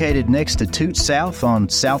 We're located next to Toots South on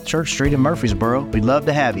South Church Street in Murfreesboro. We'd love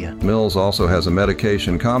to have you. Mills also has a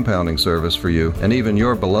medication compounding service for you and even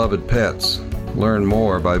your beloved pets. Learn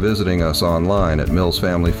more by visiting us online at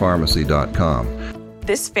millsfamilypharmacy.com.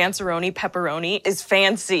 This Fanceroni pepperoni is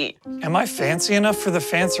fancy. Am I fancy enough for the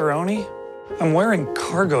Fanceroni? I'm wearing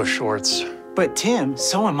cargo shorts. But Tim,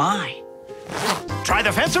 so am I. Try the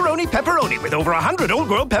Fanceroni pepperoni with over 100 Old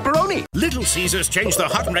World pepperoni. Little Caesars changed the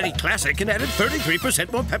Hot and Ready Classic and added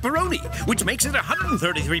 33% more pepperoni, which makes it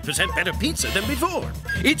 133% better pizza than before.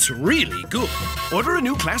 It's really good. Order a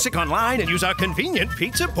new classic online and use our convenient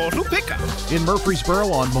Pizza Portal pickup. In Murfreesboro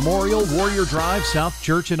on Memorial, Warrior Drive, South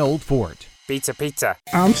Church, and Old Fort. Pizza.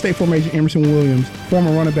 I'm State Farm Agent Emerson Williams,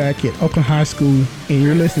 former running back at Oakland High School, and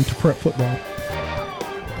you're listening to Prep Football.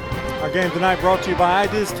 Our game tonight brought to you by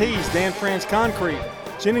Ideas Tees, Dan France Concrete,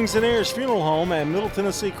 Jennings & Ayers Funeral Home, and Middle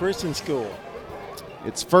Tennessee Christian School.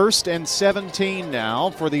 It's 1st and 17 now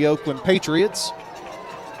for the Oakland Patriots.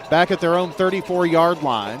 Back at their own 34-yard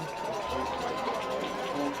line.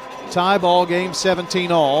 Tie ball game,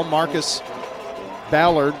 17-all. Marcus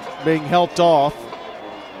Ballard being helped off.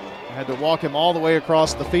 Had to walk him all the way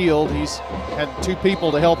across the field. He's had two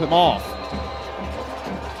people to help him off.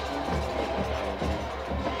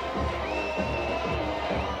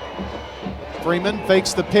 Freeman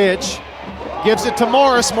fakes the pitch, gives it to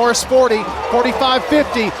Morris. Morris 40, 45,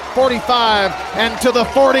 50, 45, and to the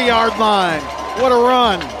 40-yard line. What a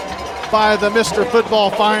run by the Mr.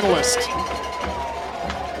 Football finalist.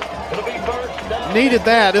 Needed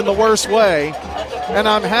that in the worst way, and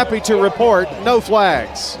I'm happy to report no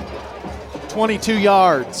flags. 22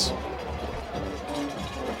 yards.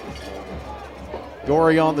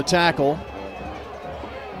 Gorey on the tackle.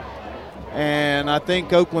 And I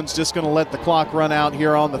think Oakland's just going to let the clock run out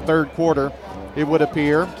here on the third quarter, it would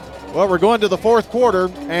appear. Well, we're going to the fourth quarter,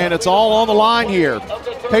 and it's all on the line here.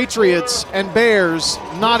 Patriots and Bears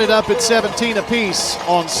knotted up at 17 apiece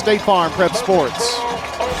on State Farm Prep Sports.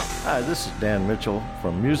 Hi, this is Dan Mitchell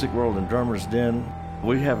from Music World and Drummers Den.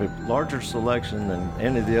 We have a larger selection than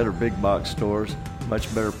any of the other big box stores. Much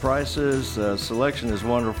better prices. Selection is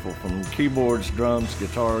wonderful, from keyboards, drums,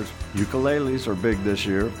 guitars. Ukuleles are big this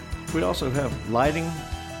year. We also have lighting.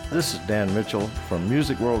 This is Dan Mitchell from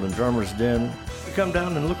Music World and Drummers Den. You come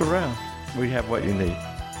down and look around. We have what you need.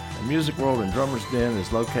 The Music World and Drummers Den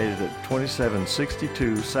is located at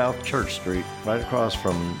 2762 South Church Street, right across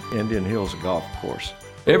from Indian Hills Golf Course.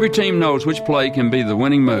 Every team knows which play can be the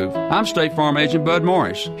winning move. I'm State Farm Agent Bud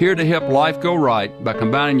Morris, here to help life go right by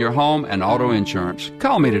combining your home and auto insurance.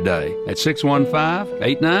 Call me today at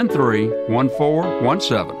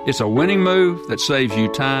 615-893-1417. It's a winning move that saves you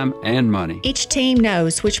time and money. Each team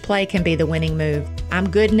knows which play can be the winning move. I'm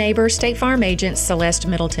good neighbor State Farm Agent Celeste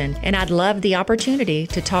Middleton, and I'd love the opportunity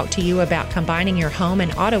to talk to you about combining your home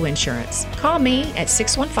and auto insurance. Call me at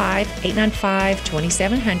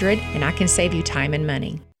 615-895-2700, and I can save you time and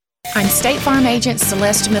money. I'm State Farm Agent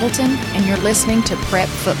Celeste Middleton, and you're listening to Prep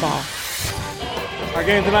Football. Our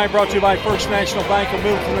game tonight brought to you by First National Bank of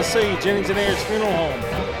Middle Tennessee, Jennings & Ayers Funeral Home,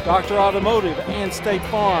 Dr. Automotive, and State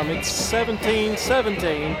Farm. It's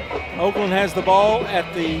 17-17. Oakland has the ball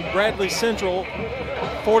at the Bradley Central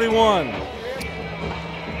 41.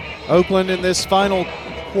 Oakland in this final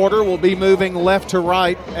quarter will be moving left to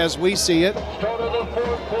right as we see it.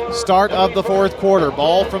 Start of the fourth quarter.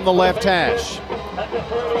 Ball from the left hash.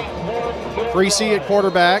 Creasy at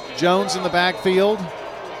quarterback. Jones in the backfield.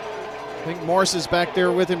 I think Morris is back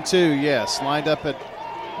there with him too. Yes, lined up at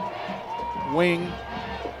wing.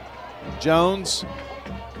 Jones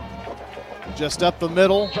just up the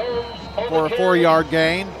middle for a 4-yard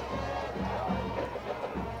gain.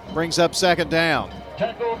 Brings up second down.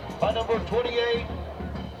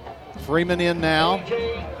 Freeman in now.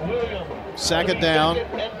 Second down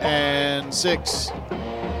and 6.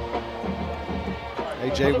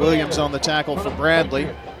 A.J. Williams on the tackle for Bradley.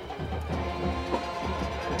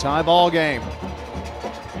 Tie ball game.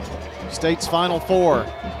 State's final 4.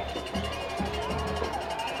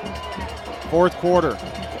 Fourth quarter.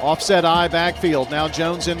 Offset I backfield. Now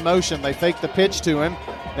Jones in motion. They fake the pitch to him.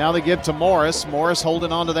 Now they give to Morris. Morris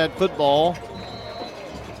holding on to that football.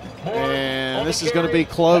 And this is going to be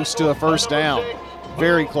close to a first down.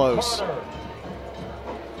 Very close.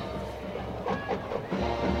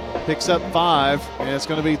 Picks up 5, and it's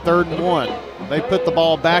going to be 3rd and 1. They put the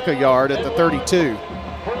ball back a yard at the 32.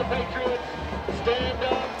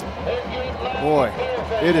 Boy,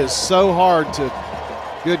 it is so hard to,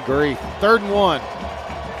 good grief. 3rd and 1.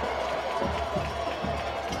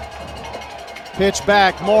 Pitch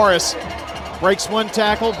back, Morris breaks one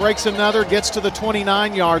tackle, breaks another, gets to the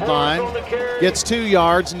 29-yard line, gets 2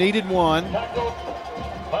 yards, needed 1.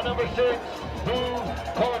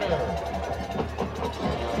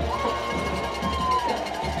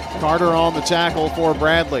 Carter on the tackle for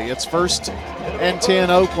Bradley. It's 1st and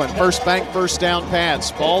 10 Oakland. First bank, first down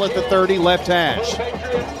pass. Ball at the 30, left hash.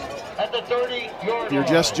 If you're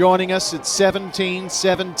just joining us, it's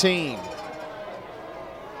 17-17.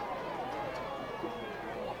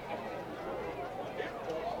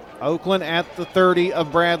 Oakland at the 30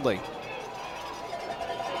 of Bradley.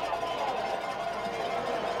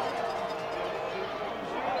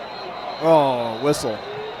 Oh, whistle.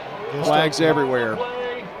 Flags everywhere.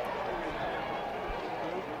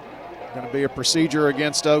 Going to be a procedure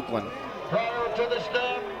against Oakland. Prior to the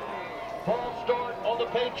snap, false start on the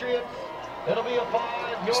Patriots. It'll be a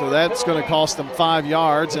 5-yard. So that's going to cost them 5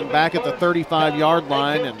 yards, and back at the 35-yard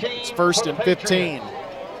line, and it's 1st and 15.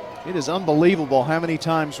 It is unbelievable how many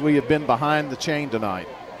times we have been behind the chain tonight.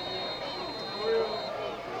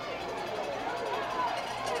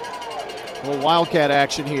 A little Wildcat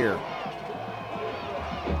action here.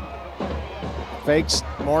 Fakes,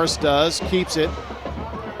 Morris does, keeps it.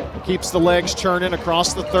 Keeps the legs churning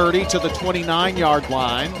across the 30 to the 29-yard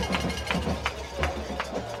line.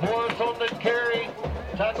 Morris on the carry,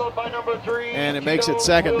 tackled by number 3. And it makes it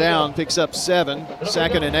 2nd down, picks up 7,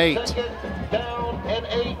 2nd and 8. Down and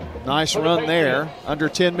 8. Nice run there, under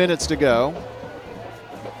 10 minutes to go.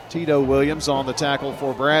 Tito Williams on the tackle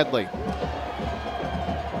for Bradley.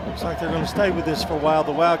 Looks like they're going to stay with this for a while.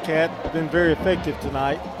 The Wildcat have been very effective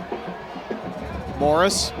tonight.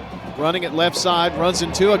 Morris running at left side, runs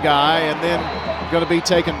into a guy, and then going to be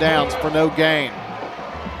taken down for no gain.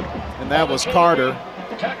 And that was Carter.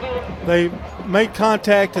 They made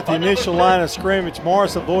contact at the initial line of scrimmage.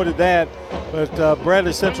 Morris avoided that, but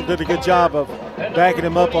Bradley Central did a good job of backing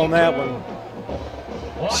him up on that one.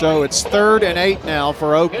 So it's 3rd and 8 now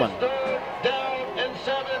for Oakland.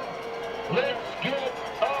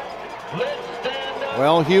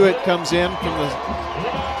 Well, Hewitt comes in from the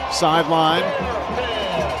sideline.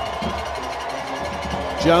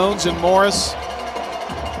 Jones and Morris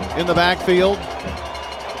in the backfield.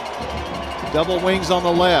 Double wings on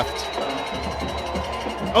the left.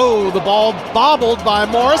 Oh, the ball bobbled by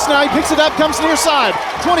Morris. Now he picks it up, comes near side.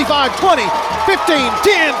 25, 20, 15,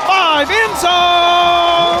 10, 5, end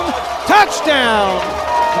zone! Touchdown!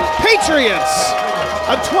 Patriots!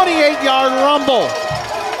 A 28-yard rumble.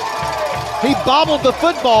 He bobbled the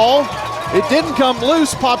football. It didn't come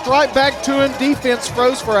loose, popped right back to him. Defense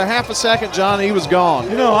froze for a half a second, John. He was gone.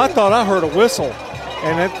 You know, I thought I heard a whistle.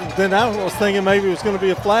 And then I was thinking maybe it was going to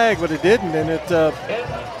be a flag, but it didn't. And it the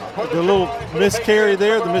little miscarry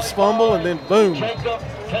there, the misfumble, and then boom.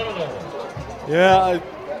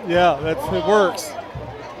 Yeah, it works.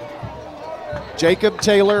 Jacob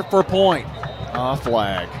Taylor for point.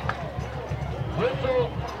 Flag.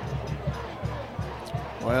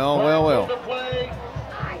 Well.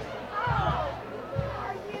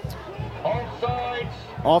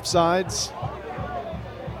 Offsides.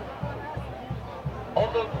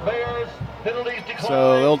 On the Bears, penalties declined.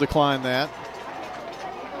 So they'll decline that.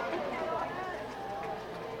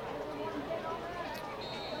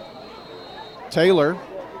 Taylor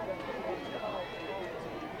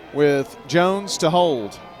with Jones to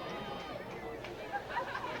hold.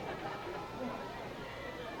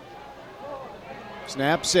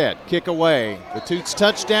 Snap set, kick away. The Toots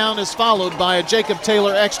touchdown is followed by a Jacob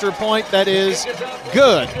Taylor extra point that is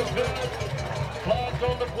good.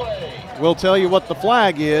 We'll tell you what the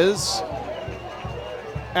flag is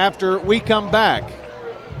after we come back.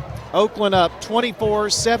 Oakland up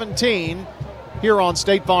 24-17 here on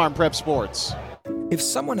State Farm Prep Sports. If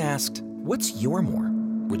someone asked, what's your more?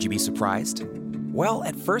 Would you be surprised? Well,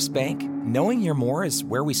 at First Bank, knowing your more is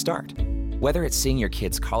where we start. Whether it's seeing your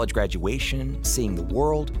kid's college graduation, seeing the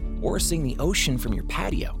world, or seeing the ocean from your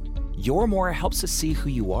patio, your more helps us see who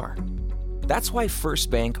you are. That's why First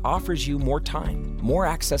Bank offers you more time, more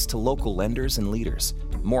access to local lenders and leaders,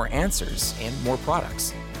 more answers, and more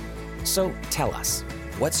products. So tell us,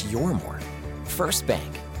 what's your more? First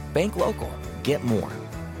Bank. Bank local. Get more.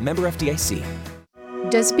 Member FDIC.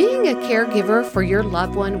 Does being a caregiver for your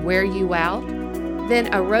loved one wear you out? Then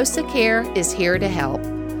Arosa Care is here to help.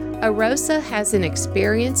 Arosa has an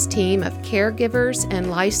experienced team of caregivers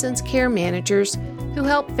and licensed care managers who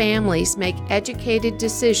help families make educated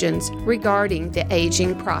decisions regarding the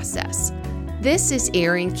aging process. This is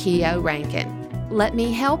Erin Keogh Rankin. Let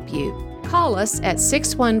me help you. Call us at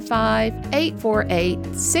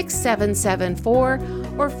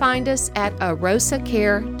 615-848-6774 or find us at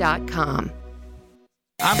arosacare.com.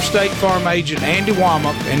 I'm State Farm Agent Andy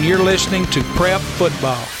Womack, and you're listening to Prep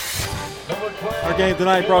Football. Our game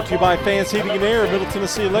tonight brought to you by Fans Heating and Air, Middle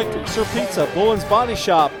Tennessee Electric, Sir Pizza, Bullen's Body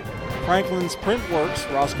Shop, Franklin's Print Works,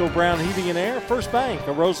 Roscoe Brown Heating and Air, First Bank,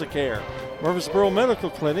 Arosa Care, Murfreesboro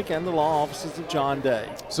Medical Clinic, and the law offices of John Day.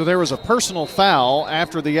 So there was a personal foul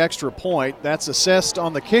after the extra point. That's assessed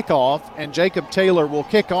on the kickoff, and Jacob Taylor will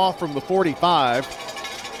kick off from the 45.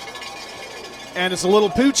 And it's a little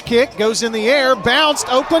pooch kick, goes in the air, bounced,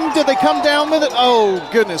 Oakland, did they come down with it? Oh,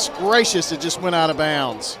 goodness gracious, it just went out of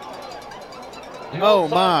bounds. Oh,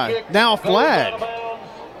 my. Now a flag.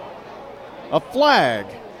 A flag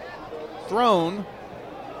thrown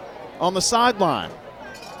on the sideline.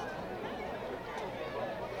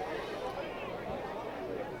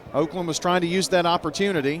 Oakland was trying to use that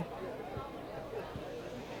opportunity.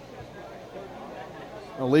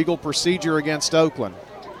 Illegal procedure against Oakland.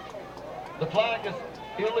 The flag is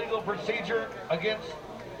illegal procedure against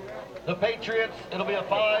the Patriots. It'll be a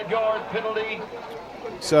 5-yard penalty.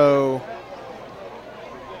 So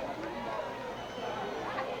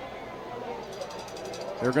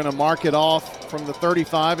they're going to mark it off from the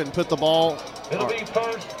 35 and put the ball It'll be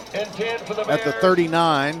 1st and 10 for the Bears. At the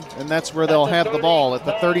 39, and that's where they'll have the ball, at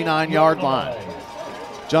the 39-yard line.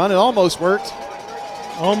 John, it almost worked.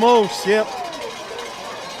 Almost, yep.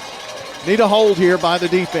 Need a hold here by the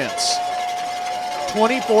defense.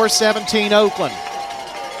 24-17 Oakland.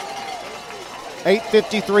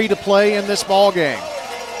 8:53 to play in this ball game.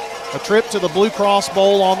 A trip to the Blue Cross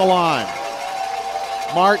Bowl on the line.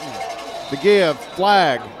 Martin, the give,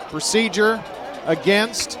 flag, procedure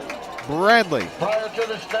against Bradley. Prior to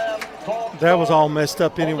the snap, that was all messed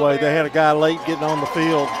up anyway. They had a guy late getting on the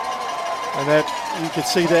field, and that you could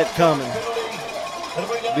see that coming.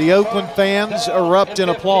 The Oakland fans erupt in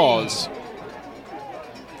applause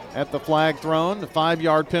at the flag thrown. The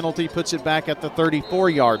 5-yard penalty puts it back at the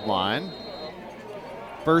 34-yard line.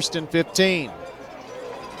 1st and 15.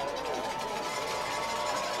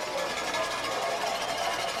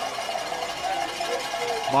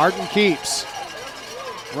 Martin keeps.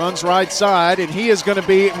 Runs right side, and he is going to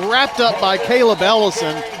be wrapped up by Caleb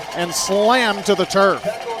Ellison and slammed to the turf.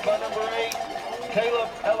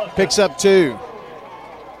 Picks up 2.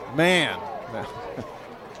 Man.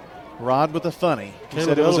 Rod with a funny. He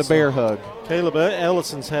said it was a bear hug. Caleb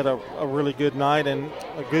Ellison's had a really good night and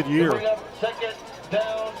a good year. 2nd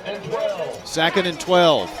down and 12. 2nd and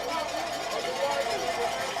 12.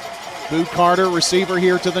 Boo Carter, receiver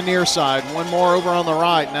here to the near side. One more over on the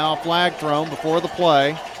right. Now a flag thrown before the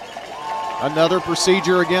play. Another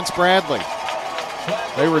procedure against Bradley.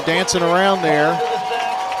 They were dancing around there.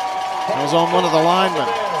 It was on one of the linemen.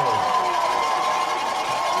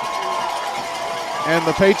 And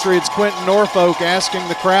the Patriots' Quentin Norfolk asking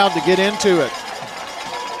the crowd to get into it.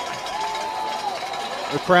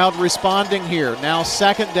 The crowd responding here. Now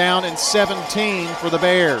 2nd down and 17 for the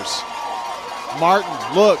Bears. Martin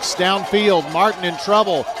looks downfield. Martin in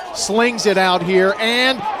trouble. Slings it out here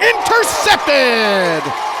and intercepted!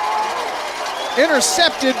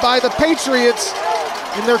 Intercepted by the Patriots.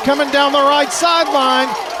 And they're coming down the right sideline.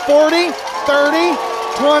 40, 30,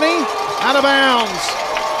 20, out of bounds.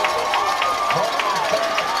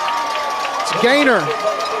 It's Gaynor.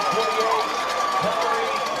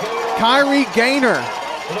 Kyrie Gaynor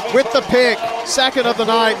with the pick. 2nd of the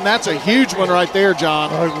night, and that's a huge one right there,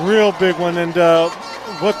 John. A real big one, and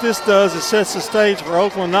what this does is sets the stage for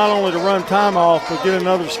Oakland not only to run time off, but get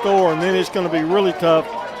another score, and then it's going to be really tough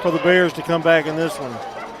for the Bears to come back in this one.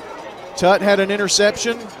 Tutt had an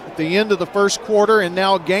interception at the end of the first quarter, and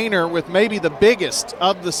now Gaynor with maybe the biggest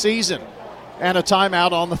of the season, and a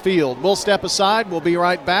timeout on the field. We'll step aside. We'll be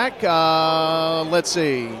right back. Let's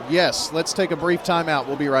see. Yes, let's take a brief timeout.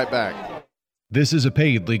 We'll be right back. This is a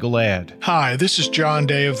paid legal ad. Hi, this is John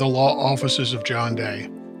Day of the Law Offices of John Day.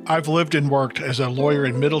 I've lived and worked as a lawyer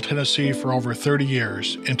in Middle Tennessee for over 30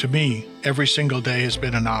 years, and to me, every single day has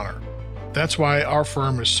been an honor. That's why our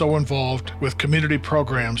firm is so involved with community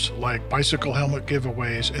programs like bicycle helmet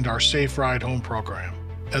giveaways and our Safe Ride Home program.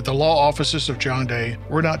 At the Law Offices of John Day,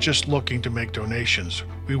 we're not just looking to make donations.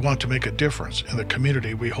 We want to make a difference in the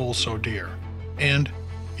community we hold so dear. And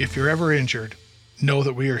if you're ever injured, know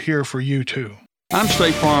that we are here for you too. I'm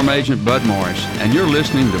State Farm Agent Bud Morris, and you're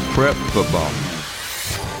listening to Prep Football.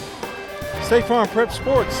 State Farm Prep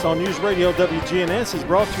Sports on News Radio WGNS is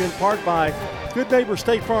brought to you in part by good neighbor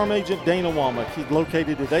State Farm Agent Dana Womack. He's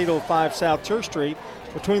located at 805 South Church Street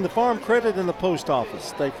between the Farm Credit and the Post Office.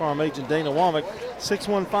 State Farm Agent Dana Womack,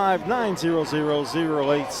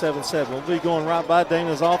 615-900-0877. We'll be going right by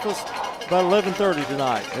Dana's office about 11:30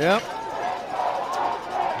 tonight. Yep.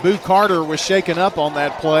 Boo Carter was shaken up on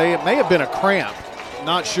that play. It may have been a cramp.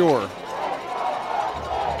 Not sure.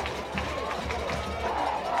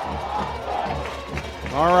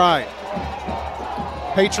 All right.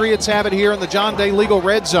 Patriots have it here in the John Day Legal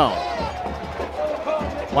Red Zone.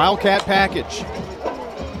 Wildcat package.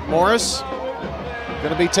 Morris going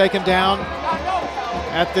to be taken down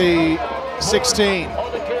at the 16.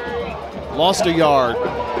 Lost a yard,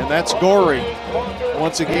 and that's Gorey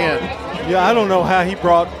once again. Yeah, I don't know how he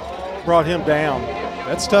brought him down.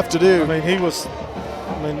 That's tough to do. I mean, he was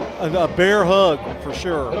a bear hug for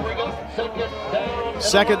sure.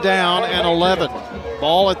 Second down and 11.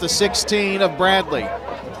 Ball at the 16 of Bradley.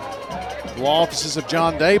 Law offices of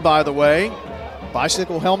John Day, by the way.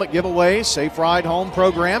 Bicycle helmet giveaway, safe ride home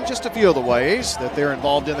program, just a few of the ways that they're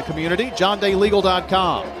involved in the community.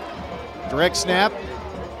 JohnDayLegal.com. Direct snap.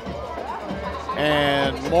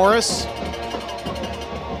 And Morris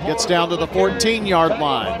gets down to the 14-yard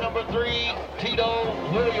line.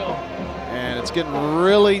 And it's getting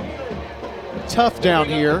really tough down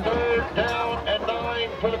here.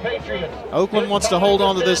 Oakland wants to hold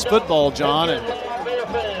on to this football, John. And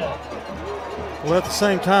well, at the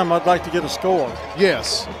same time, I'd like to get a score.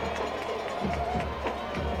 Yes.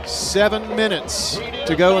 7 minutes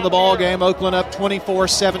to go in the ball game. Oakland up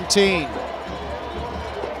 24-17.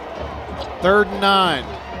 3rd and 9.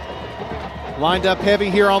 Lined up heavy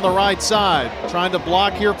here on the right side. Trying to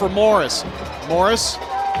block here for Morris. Morris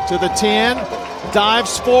to the 10.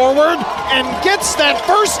 Dives forward and gets that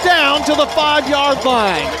first down to the 5-yard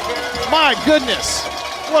line. My goodness.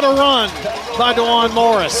 What a run by DeJuan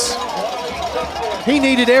Morris. He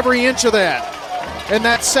needed every inch of that. And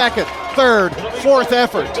that second, third, fourth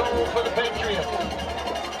effort.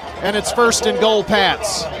 And it's 1st and goal,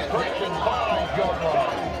 Pats.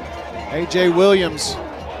 A.J. Williams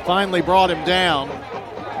finally brought him down.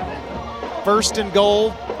 1st and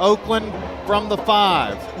goal, Oakland from the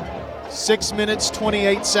 5. 6 minutes,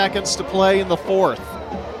 28 seconds to play in the 4th.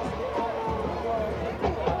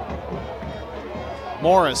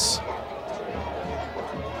 Morris.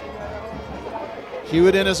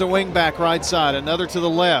 Hewitt in as a wingback right side, another to the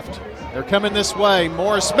left. They're coming this way.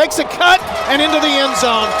 Morris makes a cut and into the end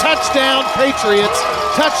zone. Touchdown, Patriots.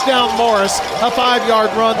 Touchdown, Morris. A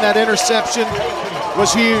 5-yard run. That interception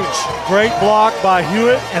was huge. Great block by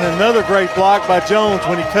Hewitt and another great block by Jones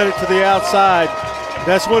when he cut it to the outside.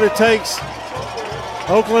 That's what it takes.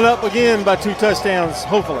 Oakland up again by 2 touchdowns,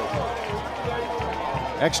 hopefully.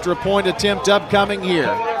 Extra point attempt upcoming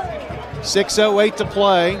here. 6:08 to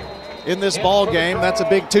play in this ball game. That's a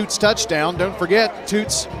big Toots touchdown. Don't forget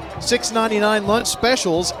Toots $6.99 lunch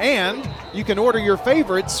specials, and you can order your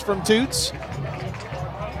favorites from Toots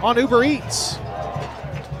on Uber Eats.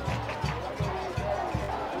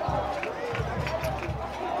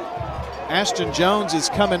 Ashton Jones is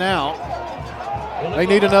coming out. They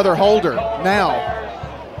need another holder now.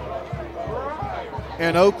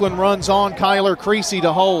 And Oakland runs on Kyler Creasy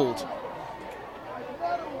to hold.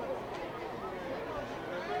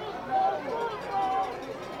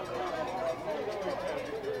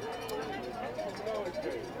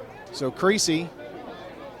 So Creasy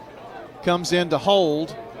comes in to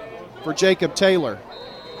hold for Jacob Taylor.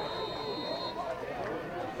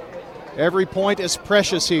 Every point is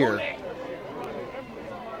precious here.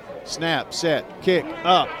 Snap, set, kick,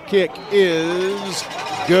 up. Kick is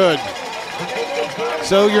good.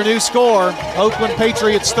 So your new score, Oakland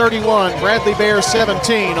Patriots 31, Bradley Bears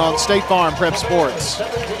 17 on State Farm Prep Sports.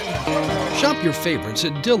 Shop your favorites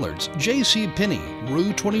at Dillard's, JCPenney,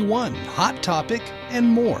 Rue 21, Hot Topic, and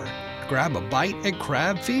more. Grab a bite at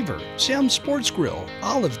Crab Fever, Sam's Sports Grill,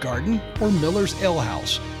 Olive Garden, or Miller's Ale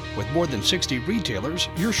House. With more than 60 retailers,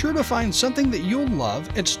 you're sure to find something that you'll love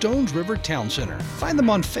at Stones River Town Center. Find them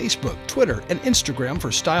on Facebook, Twitter, and Instagram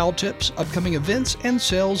for style tips, upcoming events, and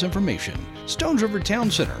sales information. Stones River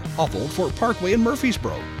Town Center, off Old Fort Parkway in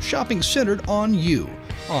Murfreesboro. Shopping centered on you.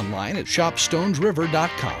 Online at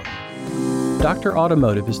shopstonesriver.com. Dr.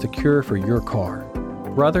 Automotive is the cure for your car.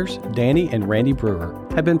 Brothers Danny and Randy Brewer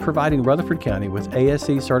have been providing Rutherford County with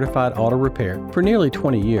ASE certified auto repair for nearly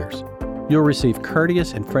 20 years. You'll receive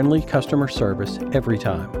courteous and friendly customer service every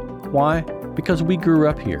time. Why? Because we grew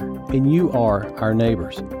up here, and you are our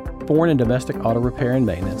neighbors. Foreign and domestic auto repair and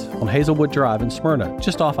maintenance on Hazelwood Drive in Smyrna,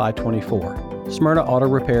 just off I-24.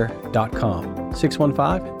 SmyrnaAutorepair.com,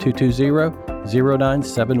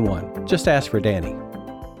 615-220-0971. Just ask for Danny.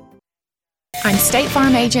 I'm State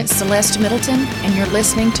Farm Agent Celeste Middleton, and you're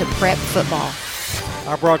listening to Prep Football.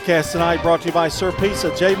 Our broadcast tonight brought to you by Sir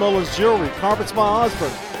Pizza, J. Mullins Jewelry, Carpets by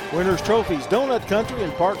Osborne, Winners Trophies, Donut Country,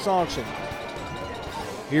 and Parks Auction.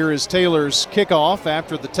 Here is Taylor's kickoff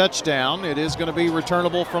after the touchdown. It is going to be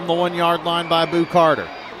returnable from the 1-yard line by Boo Carter.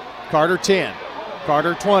 Carter 10,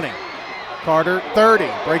 Carter 20, Carter 30,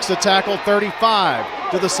 breaks the tackle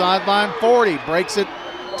 35, to the sideline 40, breaks it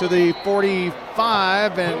to the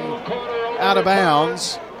 45 and out of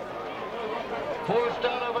bounds.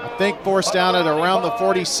 I think forced out at around the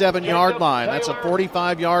 47-yard line. That's a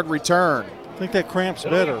 45-yard return. I think that cramps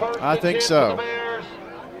better. I think so.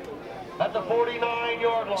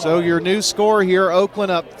 So your new score here,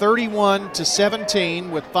 Oakland up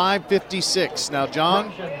 31-17 with 5:56. Now,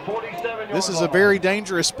 John, this is a very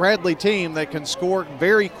dangerous Bradley team that can score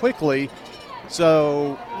very quickly.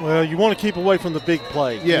 So, well, you want to keep away from the big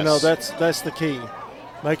play. Yes. You know, that's the key.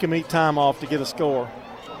 Make them eat time off to get a score.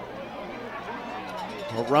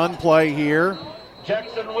 A run play here.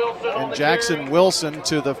 Jackson Wilson and Jackson Wilson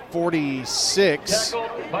to the 46.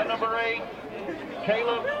 Tackled by number 8,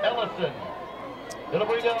 Caleb Ellison. It'll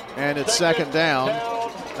bring up and it's second down.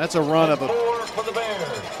 That's a run of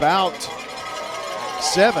about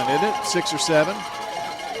 7, isn't it? 6 or 7.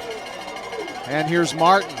 And here's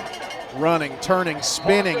Martin running, turning,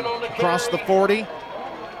 spinning across the 40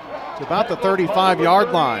 to about the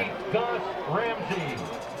 35-yard line.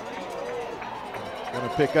 Going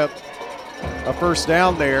to pick up a first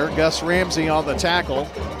down there. Gus Ramsey on the tackle.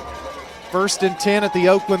 1st and 10 at the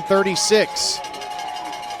Oakland 36.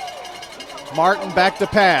 Martin back to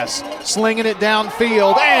pass, slinging it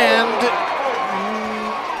downfield and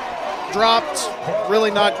dropped.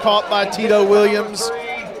 Really not caught by Tito Williams,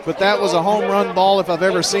 but that was a home run ball if I've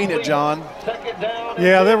ever seen it, John.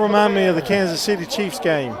 Yeah, that remind me of the Kansas City Chiefs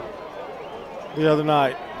game the other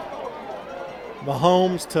night.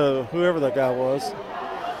 Mahomes to whoever that guy was.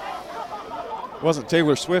 Wasn't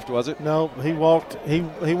Taylor Swift, was it? No, he walked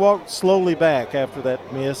slowly back after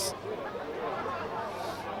that miss.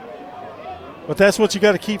 But that's what you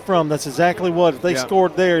got to keep from. That's exactly what. If they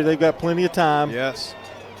scored there, they've got plenty of time. Yes.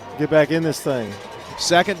 To get back in this thing.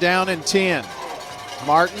 2nd down and 10.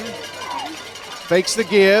 Martin fakes the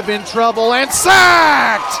give, in trouble, and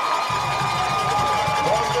sacked!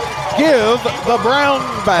 Give the brown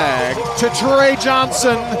bag to Trey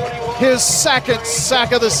Johnson, his 2nd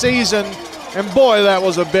sack of the season. And boy, that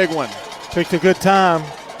was a big one. Picked a good time.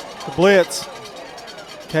 The blitz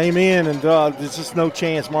came in, and there's just no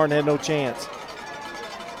chance. Martin had no chance.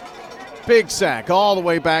 Big sack all the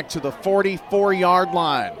way back to the 44-yard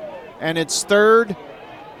line. And it's 3rd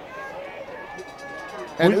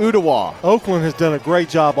and Udawa. Oakland has done a great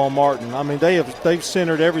job on Martin. I mean, they've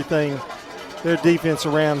centered everything, their defense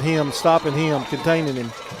around him, stopping him, containing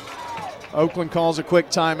him. Oakland calls a quick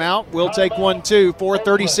timeout. We'll take one too.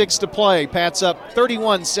 4:36 to play. Pats up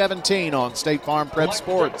 31-17 on State Farm Prep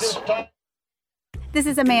Sports. This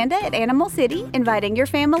is Amanda at Animal City, inviting your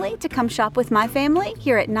family to come shop with my family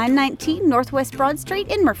here at 919 Northwest Broad Street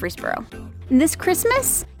in Murfreesboro. This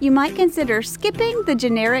Christmas, you might consider skipping the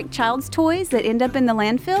generic child's toys that end up in the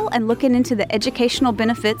landfill and looking into the educational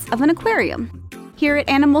benefits of an aquarium. Here at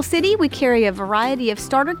Animal City, we carry a variety of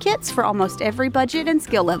starter kits for almost every budget and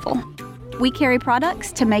skill level. We carry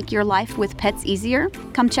products to make your life with pets easier.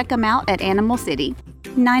 Come check them out at Animal City,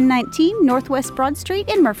 919 Northwest Broad Street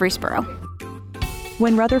in Murfreesboro.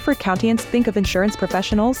 When Rutherford Countyans think of insurance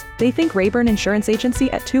professionals, they think Rayburn Insurance Agency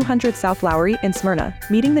at 200 South Lowry in Smyrna,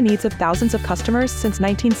 meeting the needs of thousands of customers since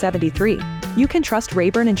 1973. You can trust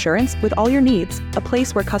Rayburn Insurance with all your needs, a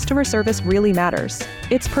place where customer service really matters.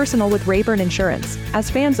 It's personal with Rayburn Insurance, as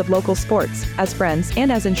fans of local sports, as friends,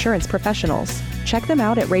 and as insurance professionals. Check them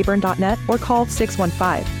out at rayburn.net or call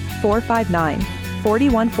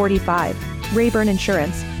 615-459-4145. Rayburn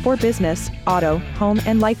Insurance, for business, auto, home,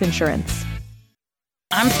 and life insurance.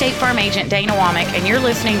 I'm State Farm Agent Dana Womack, and you're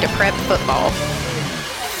listening to Prep Football.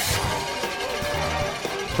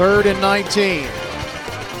 3rd and 19.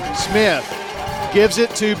 Smith gives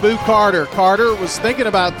it to Boo Carter. Carter was thinking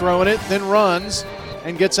about throwing it, then runs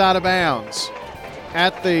and gets out of bounds.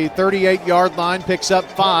 At the 38-yard line, picks up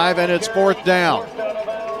 5, and it's 4th down.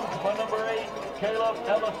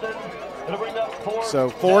 So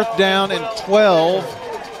 4th down and 12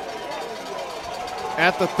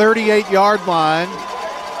 at the 38-yard line.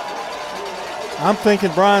 I'm thinking,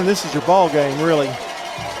 Brian, this is your ball game, really.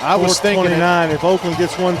 I was thinking 29. If Oakland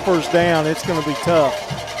gets one first down, it's going to be tough.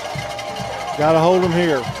 Got to hold them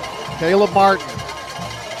here. Caleb Martin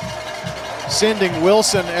sending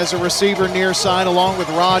Wilson as a receiver near side along with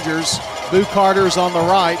Rogers. Boo Carter's on the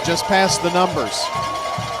right, just past the numbers.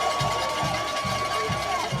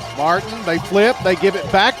 Martin, they flip, they give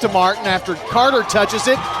it back to Martin after Carter touches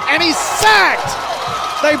it, and he's sacked!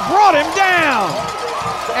 They brought him down!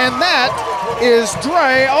 And that is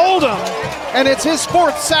Dre Oldham, and it's his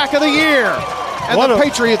 4th sack of the year. And the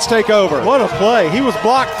Patriots take over. What a play. He was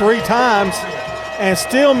blocked 3 times and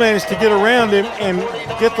still managed to get around him and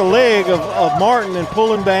get the leg of Martin and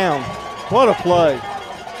pull him down. What a play.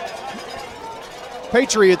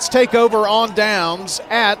 Patriots take over on downs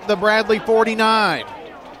at the Bradley 49.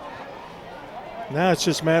 Now it's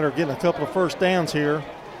just a matter of getting a couple of first downs here.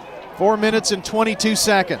 4 minutes and 22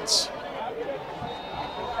 seconds.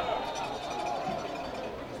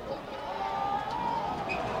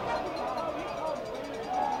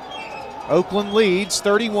 Oakland leads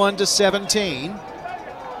 31-17.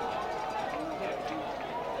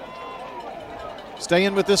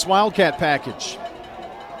 Staying with this Wildcat package.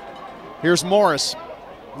 Here's Morris.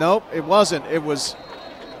 Nope, it wasn't. It was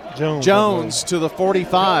Jones to the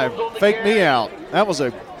 45. Fake me out. That was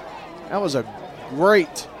a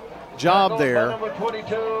great job there.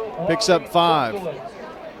 Picks up 5.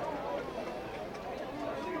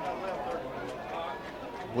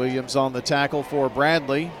 Williams on the tackle for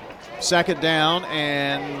Bradley. Second down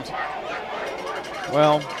and,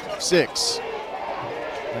 6.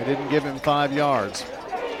 They didn't give him 5 yards.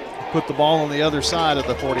 Put the ball on the other side of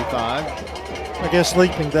the 45. I guess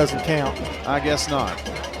leaping doesn't count. I guess not.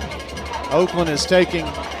 Oakland is taking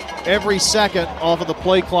every second off of the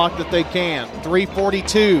play clock that they can.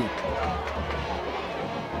 3:42.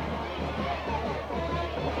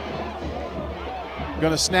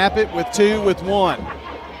 Going to snap it with 2 with 1.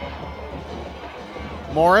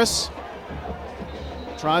 Morris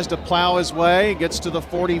tries to plow his way, gets to the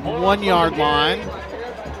 41-yard line.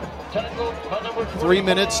 3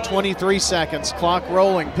 minutes, 23 seconds. Clock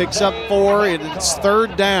rolling, picks up 4, and it's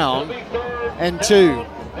third down and 2.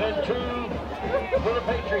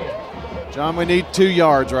 John, we need 2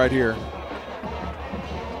 yards right here.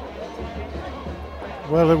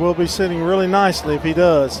 Well, it will be sitting really nicely if he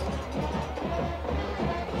does.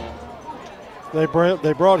 They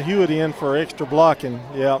brought Hewitt in for extra blocking.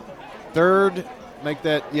 Yeah. Third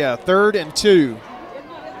and 2.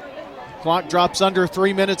 Clock drops under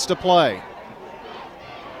 3 minutes to play.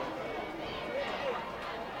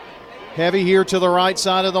 Heavy here to the right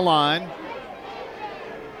side of the line.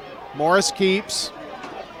 Morris keeps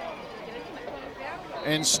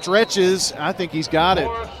and stretches. I think he's got it.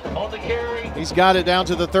 He's got it down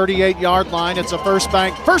to the 38-yard line. It's a first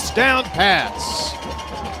down pass.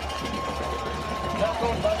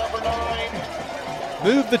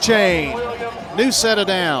 Move the chain. New set of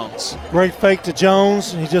downs. Great fake to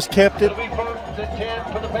Jones. He just kept it.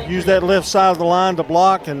 Used that left side of the line to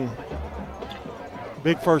block, and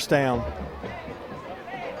big first down.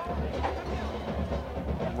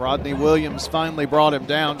 Rodney Williams finally brought him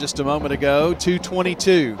down just a moment ago.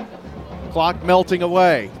 2:22. Clock melting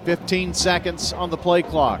away. 15 seconds on the play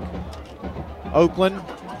clock. Oakland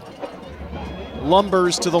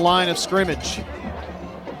lumbers to the line of scrimmage.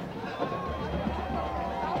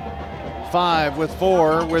 5 with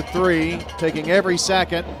 4 with 3, taking every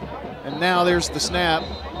second. And now there's the snap.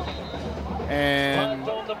 And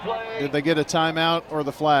did they get a timeout or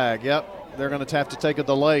the flag? Yep, they're going to have to take a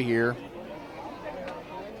delay here.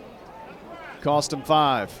 Cost them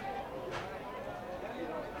 5.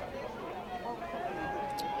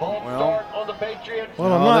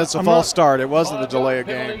 That's a false start. It wasn't a delay of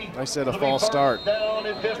game. I said a false start.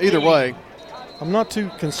 Either way. I'm not too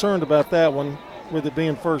concerned about that one with it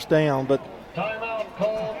being first down, but timeout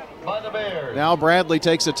called by the Bears. Now Bradley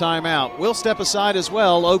takes a timeout. We'll step aside as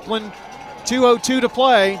well. Oakland, 2:02 to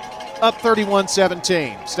play, up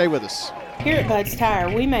 31-17. Stay with us. Here at Bud's Tire,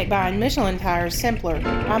 we make buying Michelin tires simpler.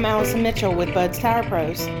 I'm Allison Mitchell with Bud's Tire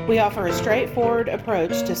Pros. We offer a straightforward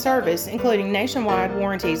approach to service, including nationwide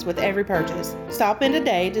warranties with every purchase. Stop in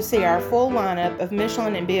today to see our full lineup of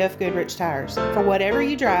Michelin and BF Goodrich tires. For whatever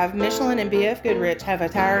you drive, Michelin and BF Goodrich have a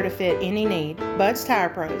tire to fit any need. Bud's Tire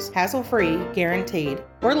Pros, hassle-free, guaranteed.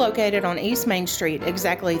 We're located on East Main Street,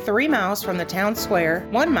 exactly 3 miles from the town square,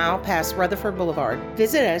 1 mile past Rutherford Boulevard.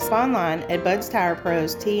 Visit us online at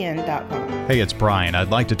budstirepros.tn.com. Hey, it's Brian.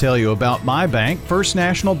 I'd like to tell you about my bank, First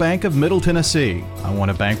National Bank of Middle Tennessee. I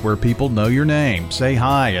want a bank where people know your name, say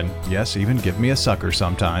hi, and yes, even give me a sucker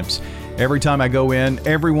sometimes. Every time I go in,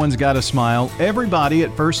 everyone's got a smile. Everybody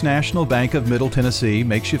at First National Bank of Middle Tennessee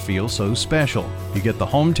makes you feel so special. You get the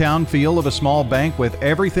hometown feel of a small bank with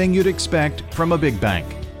everything you'd expect from a big bank.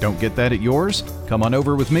 Don't get that at yours? Come on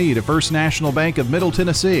over with me to First National Bank of Middle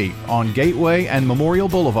Tennessee on Gateway and Memorial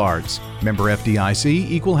Boulevards. Member FDIC,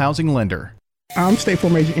 Equal Housing Lender. I'm State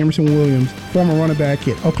Farm Agent Emerson Williams, former running back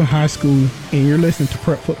at Oakland High School, and you're listening to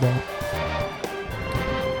Prep Football.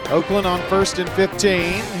 Oakland on 1st and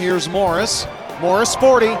 15. Here's Morris. Morris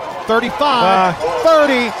 40, 35,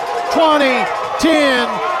 30, 20, 10,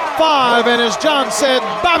 5, and as John said,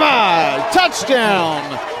 bye-bye, touchdown.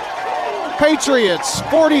 Patriots,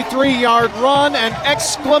 43-yard run and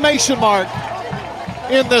exclamation mark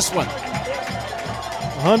in this one.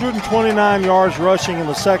 129 yards rushing in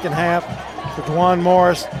the second half for Dwan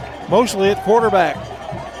Morris, mostly at quarterback.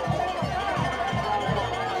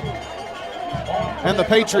 And the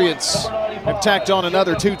Patriots have tacked on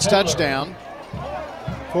another Toots touchdown.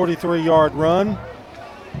 43-yard run.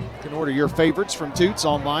 You can order your favorites from Toots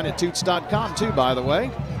online at Toots.com too, by the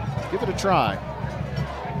way. Give it a try.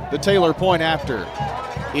 The Taylor point after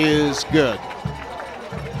is good.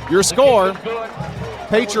 Your score,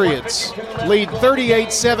 Patriots lead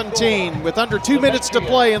 38-17 with under 2 minutes to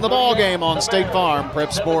play in the ball game on State Farm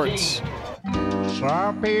Prep Sports.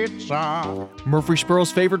 Pizza.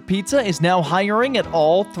 Murfreesboro's favorite pizza is now hiring at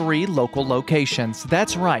all 3 local locations.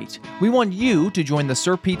 That's right. We want you to join the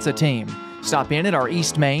Sir Pizza team. Stop in at our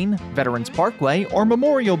East Main, Veterans Parkway, or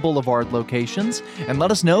Memorial Boulevard locations and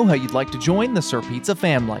let us know how you'd like to join the Sir Pizza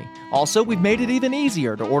family. Also, we've made it even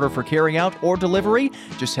easier to order for carryout or delivery.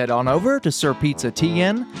 Just head on over to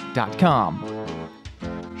sirpizzatn.com.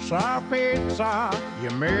 Sir Pizza,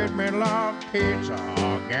 you made me love pizza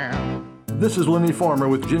again. This is Lenny Farmer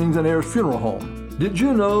with Jennings & Ayers Funeral Home. Did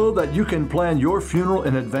you know that you can plan your funeral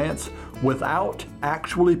in advance without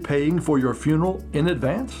actually paying for your funeral in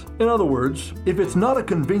advance? In other words, if it's not a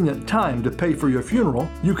convenient time to pay for your funeral,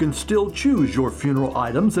 you can still choose your funeral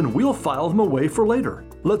items and we'll file them away for later.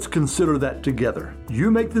 Let's consider that together.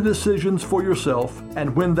 You make the decisions for yourself,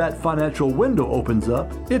 and when that financial window opens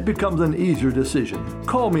up, it becomes an easier decision.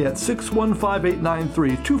 Call me at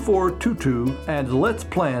 615-893-2422 and let's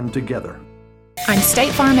plan together. I'm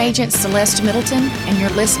State Farm Agent Celeste Middleton, and you're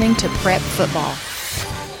listening to Prep Football.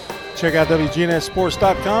 Check out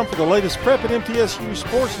WGNSSports.com for the latest Prep and MTSU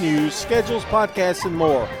sports news, schedules, podcasts, and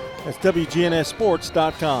more. That's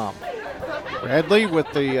WGNSSports.com. Bradley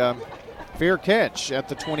with the fair catch at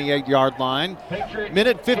the 28-yard line.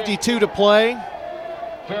 Minute 52 to play.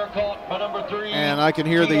 Fair caught by number 3. And I can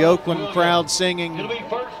hear the Oakland crowd singing, It'll be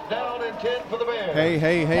first down and 10 for the Bears. hey,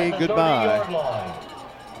 hey, hey, goodbye.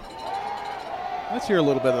 Let's hear a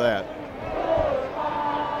little bit of that.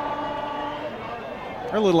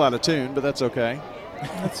 They're a little out of tune, but that's okay.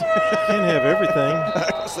 Can't have everything.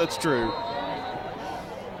 That's true.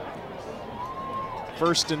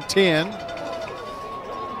 First and 10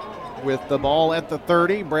 with the ball at the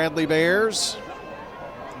 30. Bradley Bears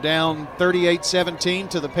down 38-17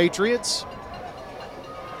 to the Patriots.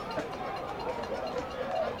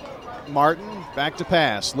 Martin back to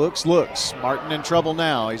pass. Looks. Martin in trouble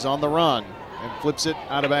now. He's on the run and flips it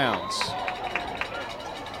out of bounds.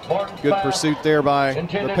 Good pursuit there by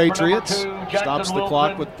the Patriots. Stops the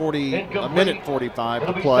clock with a minute 45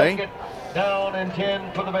 to play. Down and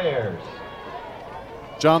 10 for the Bears.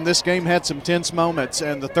 John, this game had some tense moments,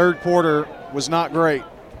 and the third quarter was not great.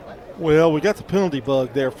 Well, we got the penalty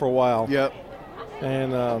bug there for a while. Yep.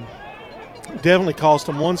 And definitely cost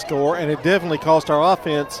them one score, and it definitely cost our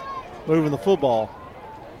offense moving the football.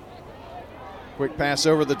 Quick pass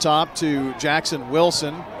over the top to Jackson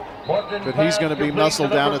Wilson, but he's going to be muscled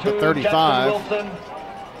down at the 35.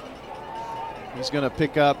 He's going to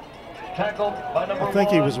pick up. I think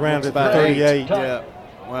he was rounded at 38. Yeah.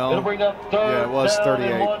 Well, it was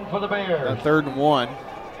 38. For the Bears. Third and 1.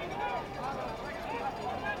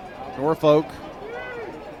 Norfolk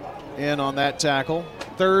in on that tackle.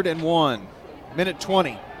 3rd and 1. Minute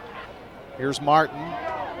 20. Here's Martin.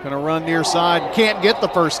 Going to run near side. Can't get the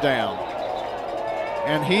first down.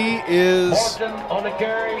 And he is on the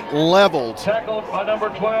carry. Leveled. Tackled by number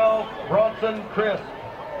 12, Bronson Crisp.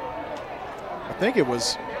 I think it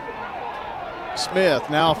was Smith.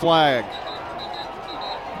 Now flag.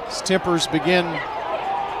 His tempers begin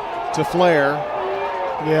to flare.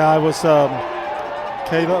 Yeah, it was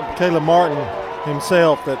Caleb Martin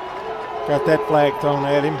himself that got that flag thrown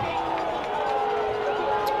at him.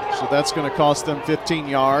 So that's going to cost them 15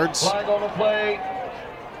 yards. Flag on the play.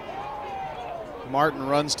 Martin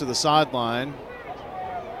runs to the sideline.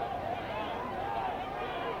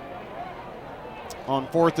 On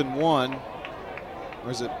 4th and 1.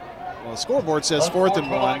 Or is it? Well, the scoreboard says 4th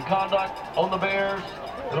and 1. Conduct on the Bears.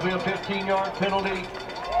 It'll be a 15-yard penalty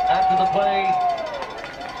after the play.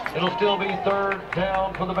 It'll still be 3rd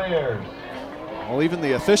down for the Bears. Well, even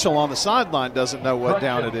the official on the sideline doesn't know what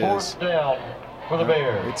down it is. 4th down for the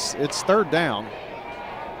Bears. It's 3rd down.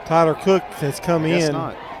 Tyler Cook has come in.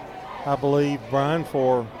 Not. I believe, Brian,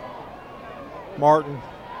 for Martin.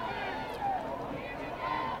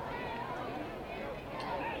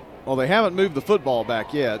 Well, they haven't moved the football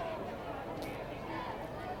back yet.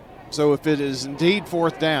 So if it is indeed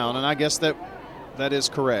 4th down, and I guess that is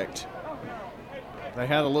correct. They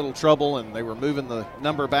had a little trouble, and they were moving the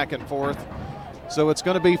number back and forth. So it's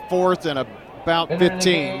going to be 4th and about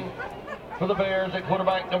 15. For the Bears at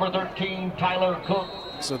quarterback, number 13, Tyler Cook.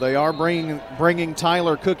 So they are bringing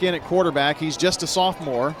Tyler Cook in at quarterback. He's just a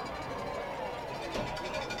sophomore.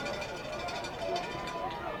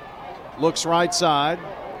 Looks right side.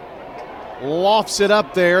 Lofts it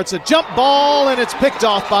up there. It's a jump ball, and it's picked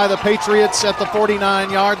off by the Patriots at the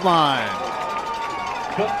 49-yard line.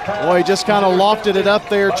 Boy, he just kind of lofted it up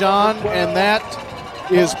there, John, and that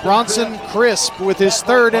is Bronson Crisp with his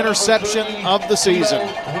 3rd interception of the season.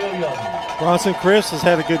 Bronson Chris has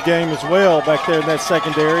had a good game as well back there in that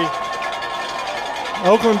secondary.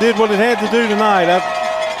 Oakland did what it had to do tonight.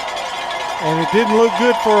 And it didn't look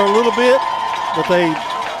good for a little bit, but they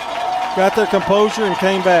got their composure and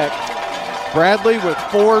came back. Bradley with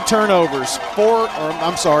 4 turnovers, 3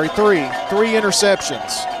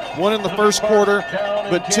 interceptions. 1 in the first quarter,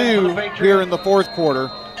 but 2 here in the fourth quarter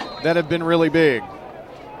that have been really big.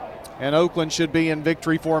 And Oakland should be in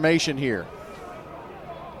victory formation here.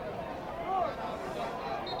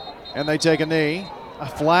 And they take a knee. A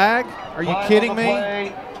flag? Are you kidding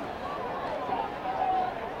me?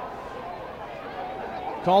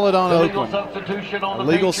 Call it on Oakland. A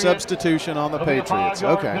legal substitution on the Patriots.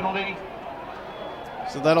 Okay.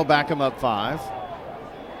 So that'll back them up 5.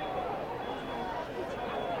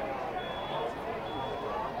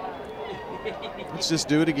 Let's just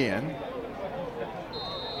do it again.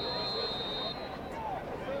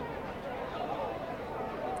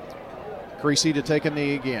 Creasy to take a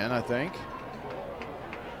knee again, I think.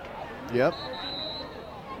 Yep.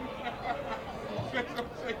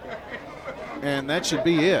 And that should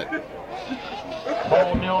be it.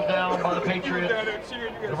 Ball kneel down by the Patriots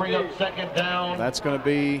to bring up second down. That's going to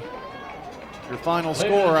be your final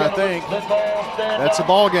score, I think. That's a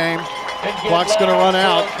ball game. Clock's going to run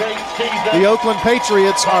out. The Oakland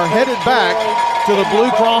Patriots are headed back to the Blue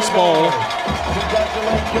Cross Bowl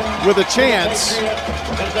with a chance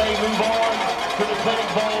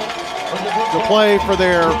to play for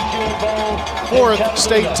their 4th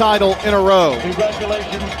state title in a row.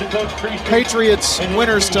 Patriots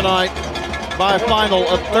winners tonight by a final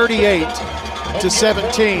of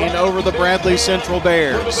 38-17 over the Bradley Central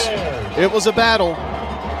Bears. It was a battle.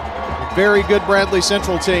 Very good Bradley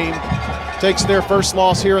Central team takes their first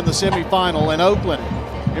loss here in the semifinal, and Oakland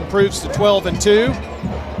improves to 12-2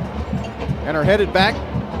 and are headed back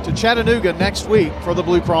to Chattanooga next week for the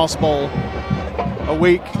Blue Cross Bowl a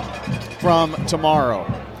week from tomorrow.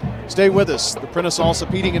 Stay with us. The Prentice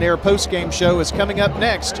Allsup Heating and Air postgame show is coming up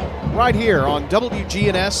next, right here on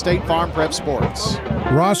WGNS State Farm Prep Sports.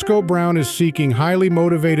 Roscoe Brown is seeking highly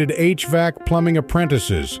motivated HVAC plumbing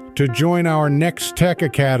apprentices to join our Next Tech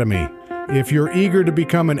Academy. If you're eager to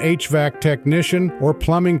become an HVAC technician or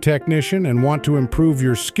plumbing technician and want to improve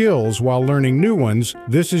your skills while learning new ones,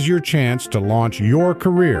 this is your chance to launch your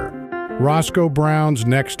career. Roscoe Brown's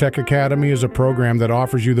Next Tech Academy is a program that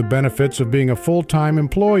offers you the benefits of being a full-time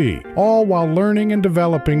employee, all while learning and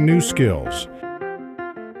developing new skills.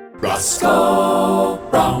 Roscoe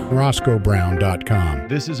Brown. RoscoeBrown.com.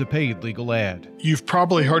 This is a paid legal ad. You've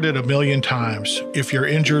probably heard it a million times. If you're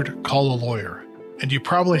injured, call a lawyer. And you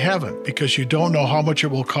probably haven't because you don't know how much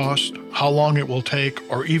it will cost, how long it will take,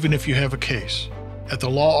 or even if you have a case. At the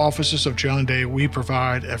law offices of John Day, we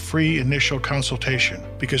provide a free initial consultation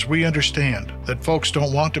because we understand that folks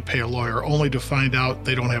don't want to pay a lawyer only to find out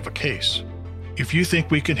they don't have a case. If you think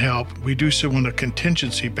we can help, we do so on a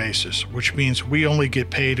contingency basis, which means we only get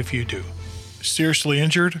paid if you do. Seriously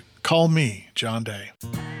injured? Call me, John Day.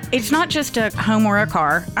 It's not just a home or a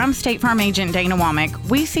car. I'm State Farm Agent Dana Womack.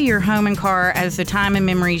 We see your home and car as the time and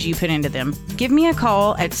memories you put into them. Give me a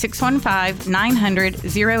call at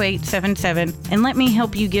 615-900-0877 and let me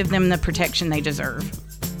help you give them the protection they deserve.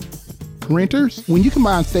 Renters, when you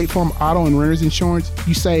combine State Farm auto and renter's insurance,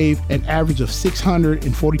 you save an average of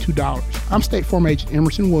 $642. I'm State Farm Agent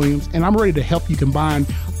Emerson Williams, and I'm ready to help you combine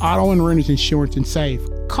auto and renter's insurance and save.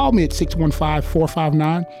 Call me at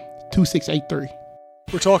 615-459-2683.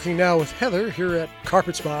 We're talking now with Heather here at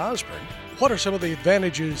Carpets by Osborne. What are some of the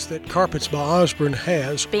advantages that Carpets by Osborne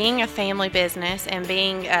has? Being a family business and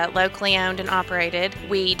being locally owned and operated,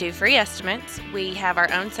 we do free estimates. We have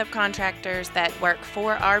our own subcontractors that work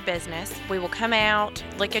for our business. We will come out,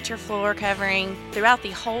 look at your floor covering. Throughout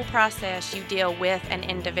the whole process, you deal with an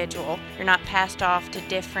individual. You're not passed off to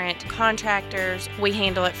different contractors. We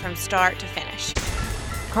handle it from start to finish.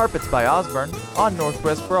 Carpets by Osborne on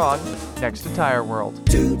Northwest Broad, next to Tire World.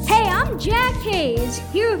 Hey, I'm Jack Hayes,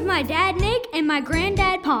 here with my dad Nick and my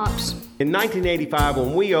granddad Pops. In 1985,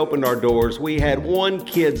 when we opened our doors, we had one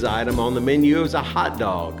kids item on the menu. It was a hot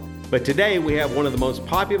dog. But today we have one of the most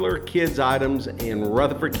popular kids items in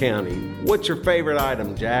Rutherford County. What's your favorite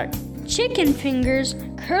item, Jack? Chicken fingers,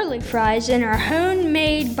 curly fries, and our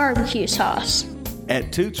homemade barbecue sauce.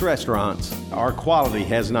 At Toots Restaurants, our quality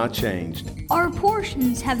has not changed. Our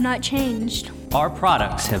portions have not changed. Our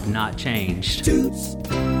products have not changed. Toots.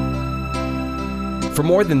 For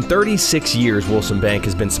more than 36 years, Wilson Bank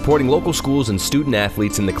has been supporting local schools and student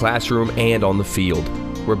athletes in the classroom and on the field.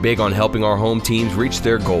 We're big on helping our home teams reach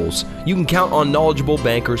their goals. You can count on knowledgeable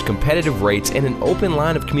bankers, competitive rates, and an open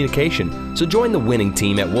line of communication. So join the winning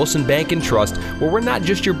team at Wilson Bank and Trust, where we're not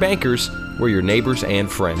just your bankers, We're your neighbors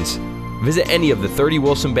and friends. Visit any of the 30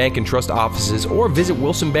 Wilson Bank and Trust offices or visit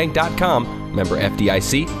wilsonbank.com. Member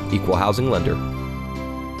FDIC, Equal Housing Lender.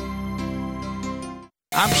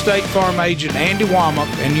 I'm State Farm Agent Andy Womack,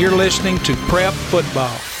 and you're listening to Prep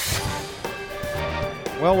Football.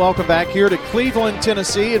 Well, welcome back here to Cleveland,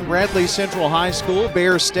 Tennessee, and Bradley Central High School,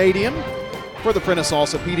 Bear Stadium, for the Prentice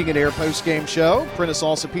Allsup Heating and Air postgame show. Prentice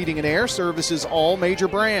Allsup Heating and Air services all major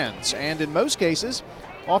brands, and in most cases,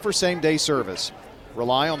 offer same-day service.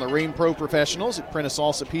 Rely on the Rheem Pro professionals at Prentice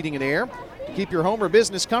Allsup Heating and Air to keep your home or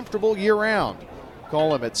business comfortable year-round.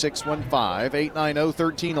 Call them at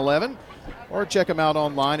 615-890-1311 or check them out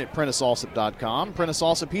online at PrenticeAllsup.com. Prentice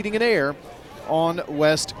Allsup Heating and Air on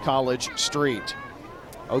West College Street.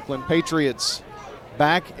 Oakland Patriots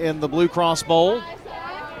back in the Blue Cross Bowl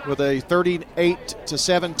with a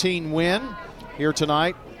 38-17 win here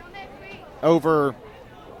tonight over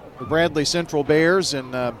the Bradley Central Bears.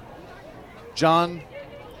 And John,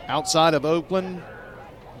 outside of Oakland,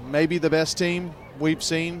 maybe the best team we've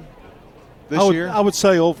seen this year? I would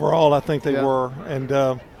say overall I think they were. And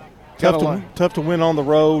tough to win on the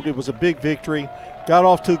road. It was a big victory. Got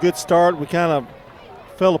off to a good start. We kind of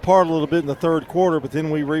fell apart a little bit in the third quarter, but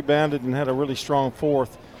then we rebounded and had a really strong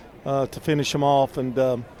fourth to finish them off. And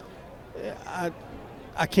I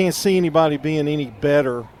can't see anybody being any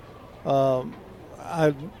better.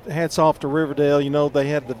 Hats off to Riverdale. You know, they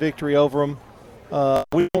had the victory over them.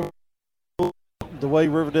 The way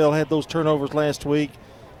Riverdale had those turnovers last week,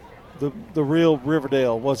 the real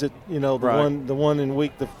Riverdale, was it, you know, the one in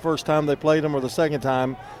week, the first time they played them or the second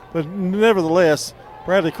time. But nevertheless,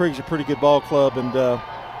 Bradley Creek's a pretty good ball club, and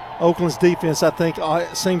Oakland's defense, I think,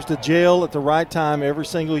 seems to gel at the right time every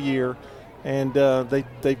single year, and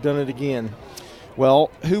they've done it again.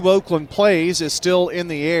 Well, who Oakland plays is still in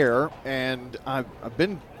the air, and I've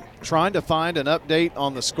been trying to find an update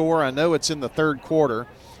on the score. I know it's in the third quarter,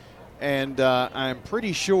 and I'm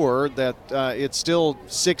pretty sure that it's still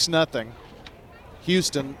 6-0,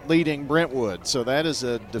 Houston leading Brentwood. So that is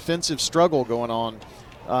a defensive struggle going on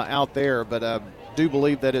out there, but I do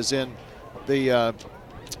believe that is in the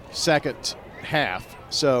second half.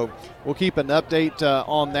 So we'll keep an update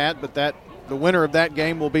on that, but the winner of that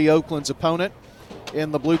game will be Oakland's opponent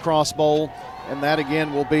in the Blue Cross Bowl, and that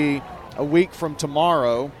again will be a week from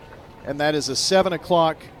tomorrow, and that is a 7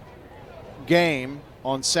 o'clock game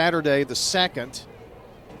on Saturday the 2nd,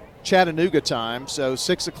 Chattanooga time, so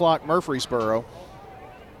 6 o'clock Murfreesboro.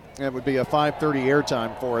 That would be a 5:30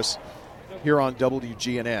 airtime for us here on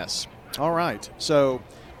WGNS. All right, so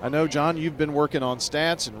I know, John, you've been working on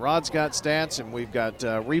stats, and Rod's got stats, and we've got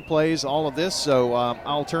replays, all of this. So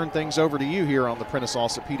I'll turn things over to you here on the Prentice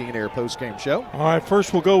Allsup Heating and Air postgame show. All right,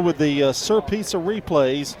 first we'll go with the Sir Pizza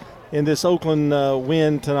replays in this Oakland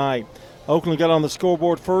win tonight. Oakland got on the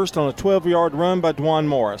scoreboard first on a 12-yard run by Dwan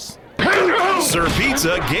Morris. Sir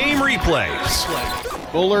Pizza game replays.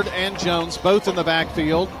 Bullard and Jones both in the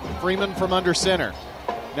backfield. Freeman from under center.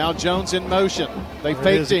 Now Jones in motion. They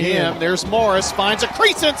fake to him. There's Morris. Finds a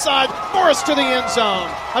crease inside. Morris to the end zone.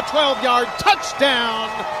 A 12-yard touchdown.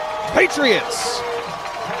 Patriots.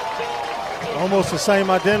 Almost the same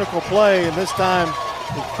identical play, and this time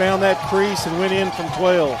he found that crease and went in from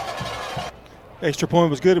 12. Extra point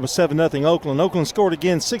was good. It was 7-0 Oakland. Oakland scored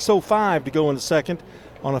again, 6:05 to go in the second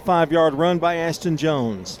on a 5-yard run by Ashton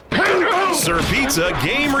Jones. Sir Pizza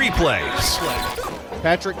game replays.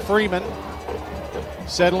 Patrick Freeman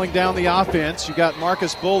settling down the offense. You got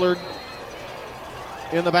Marcus Bullard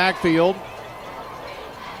in the backfield.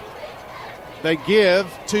 They give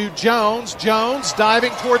to Jones. Jones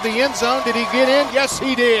diving toward the end zone. Did he get in? Yes,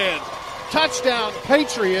 he did. Touchdown,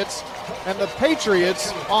 Patriots. And the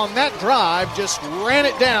Patriots on that drive just ran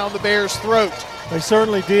it down the Bears' throat. They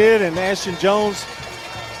certainly did, and Ashton Jones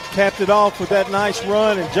capped it off with that nice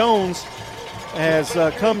run, and Jones has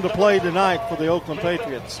come to play tonight for the Oakland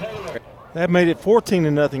Patriots. That made it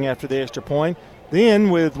 14-0 after the extra point. Then,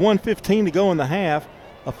 with 1:15 to go in the half,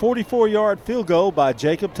 a 44-yard field goal by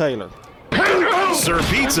Jacob Taylor. Sir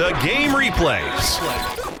Pizza game replays.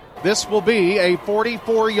 This will be a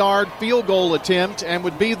 44-yard field goal attempt and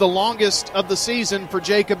would be the longest of the season for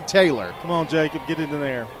Jacob Taylor. Come on, Jacob, get it in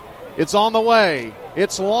there. It's on the way.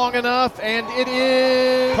 It's long enough, and it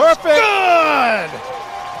is perfect. Good!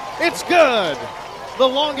 It's good. The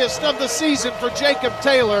longest of the season for Jacob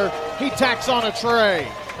Taylor. He tacks on a tray.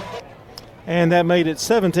 And that made it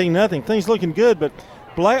 17-0. Things looking good, but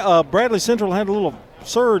Bradley Central had a little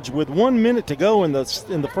surge with 1 minute to go in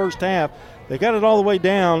the first half. They got it all the way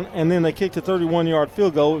down, and then they kicked a 31-yard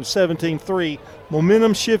field goal. It was 17-3.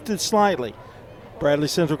 Momentum shifted slightly. Bradley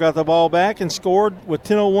Central got the ball back and scored with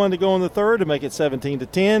 10:01 to go in the third to make it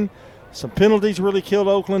 17-10. Some penalties really killed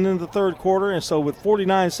Oakland in the third quarter, and so with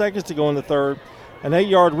 49 seconds to go in the third, an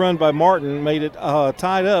 8-yard run by Martin made it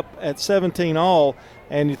tied up at 17 all,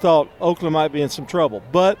 and you thought Oakland might be in some trouble.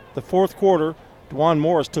 But the fourth quarter, DeJuan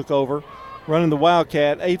Morris took over, running the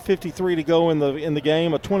Wildcat. 8:53 to go in the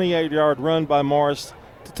game. A 28-yard run by Morris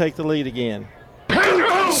to take the lead again.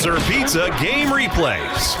 Sir Pizza game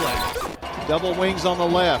replays. Double wings on the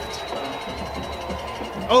left.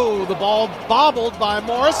 Oh, the ball bobbled by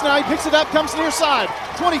Morris. Now he picks it up, comes near side.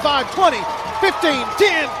 25, 20, 15,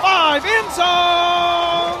 10, 5, end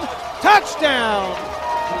zone! Touchdown!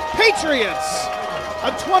 Patriots!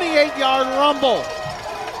 A 28-yard rumble.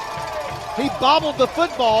 He bobbled the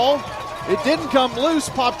football. It didn't come loose,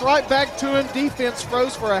 popped right back to him. Defense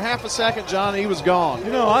froze for a half a second, John, and he was gone.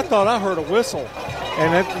 You know, I thought I heard a whistle.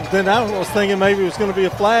 And then I was thinking maybe it was going to be a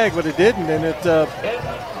flag, but it didn't. And the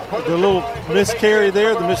little miscarry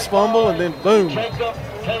there, the misfumble, and then boom.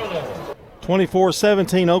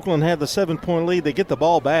 24-17, Oakland had the 7-point lead. They get the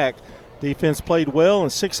ball back. Defense played well,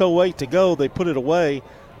 and 6:08 to go. They put it away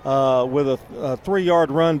with a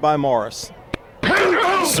 3-yard run by Morris.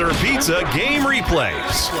 Sir Pizza game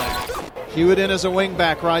replays. Hewitt in as a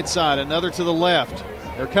wingback right side, another to the left.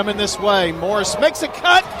 They're coming this way. Morris makes a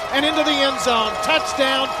cut and into the end zone.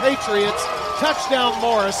 Touchdown, Patriots. Touchdown,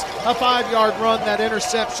 Morris. A 5-yard run. That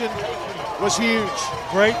interception was huge.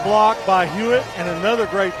 Great block by Hewitt and another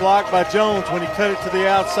great block by Jones when he cut it to the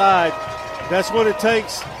outside. That's what it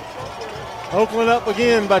takes. Oakland up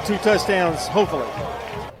again by 2 touchdowns, hopefully.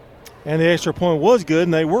 And the extra point was good,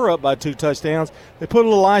 and they were up by 2 touchdowns. They put a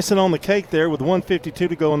little icing on the cake there with 1:52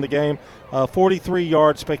 to go in the game. A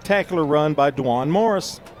 43-yard spectacular run by DeJuan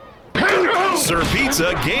Morris. Sir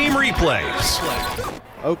Pizza game replays.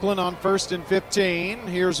 Oakland on 1st and 15.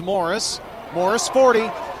 Here's Morris. Morris 40,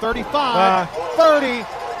 35, 30,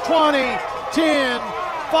 20, 10,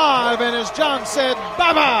 5. And as John said,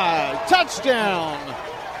 bye-bye. Touchdown.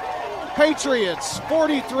 Patriots,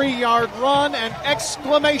 43-yard run and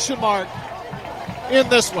exclamation mark in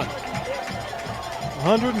this one.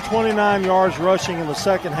 129 yards rushing in the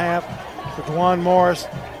second half for DeJuan Morris,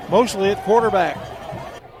 mostly at quarterback.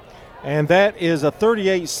 And that is a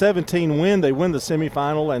 38-17 win. They win the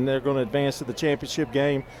semifinal, and they're going to advance to the championship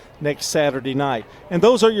game next Saturday night. And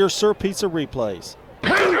those are your Sir Pizza replays.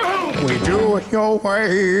 We do it your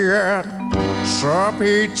way, Sir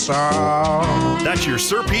Pizza. That's your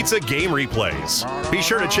Sir Pizza game replays. Be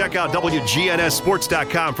sure to check out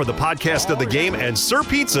WGNSSports.com for the podcast of the game and Sir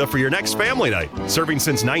Pizza for your next family night. Serving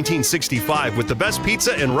since 1965 with the best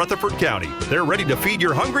pizza in Rutherford County. They're ready to feed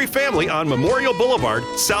your hungry family on Memorial Boulevard,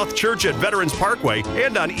 South Church at Veterans Parkway,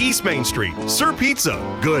 and on East Main Street. Sir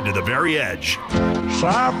Pizza, good to the very edge.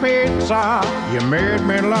 Sir Pizza, you made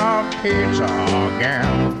me love pizza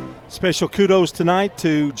again. Special kudos tonight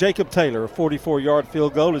to Jacob Taylor, a 44-yard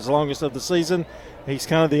field goal, his longest of the season. He's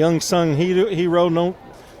kind of the unsung hero.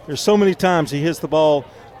 There's so many times he hits the ball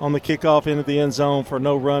on the kickoff into the end zone for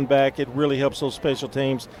no run back. It really helps those special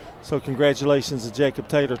teams. So congratulations to Jacob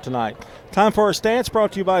Taylor tonight. Time for our stats,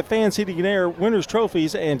 brought to you by Fans Heating and Air, Winners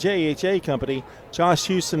Trophies, and JHA Company. Josh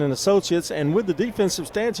Houston and Associates. And with the defensive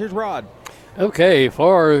stats, here's Rod. Okay,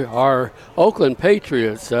 for our Oakland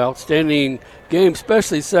Patriots, outstanding game,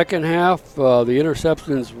 especially second half. The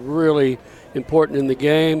interception's really important in the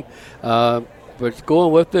game. But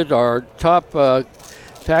going with it, our top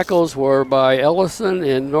tackles were by Ellison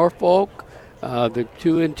and Norfolk. The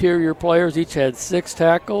 2 interior players each had 6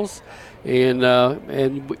 tackles. And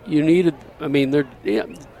you needed, their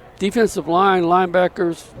defensive line,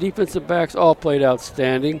 linebackers, defensive backs all played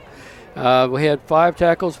outstanding. We had 5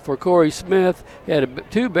 tackles for Corey Smith. He had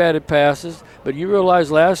 2 batted passes, but you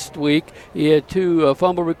realize last week he had 2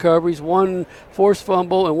 fumble recoveries, 1 forced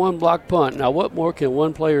fumble, and 1 blocked punt. Now, what more can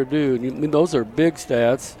one player do? Those are big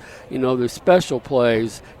stats. They're special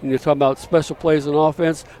plays. You're talking about special plays on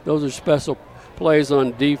offense. Those are special plays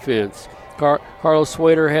on defense. Carlos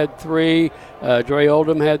Swader had 3. Dre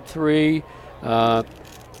Oldham had 3.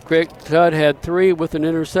 Craig Tudd had 3 with an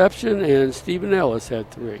interception, and Stephen Ellis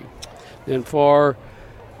had 3. And for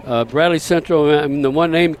Bradley Central, the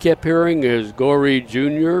one name kept hearing is Gorey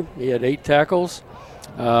Jr. He had 8 tackles.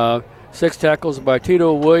 6 tackles by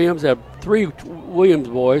Tito Williams. I have 3 Williams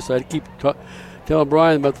boys, so I had to keep telling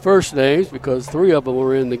Brian about the first names because 3 of them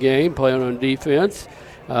were in the game playing on defense.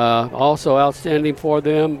 Also outstanding for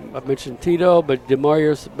them, I mentioned Tito, but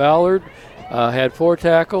Demarius Ballard had 4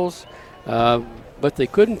 tackles, but they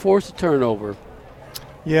couldn't force a turnover.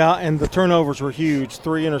 Yeah, and the turnovers were huge.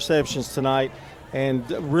 3 interceptions tonight, and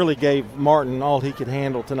really gave Martin all he could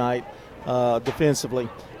handle tonight defensively.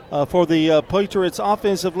 For the Patriots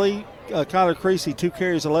offensively, Kyler Creasy, 2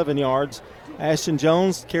 carries, 11 yards. Ashton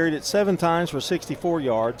Jones carried it 7 times for 64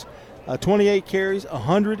 yards. 28 carries,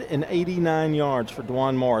 189 yards for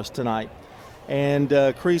DeJuan Morris tonight. And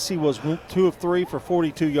Creasy was 2 of 3 for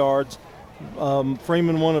 42 yards.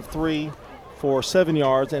 Freeman 1 of 3 for 7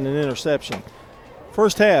 yards and an interception.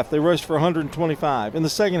 First half, they rushed for 125. In the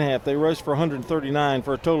second half, they rushed for 139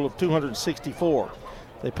 for a total of 264.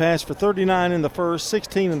 They passed for 39 in the first,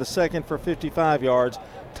 16 in the second for 55 yards.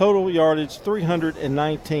 Total yardage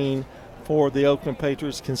 319 for the Oakland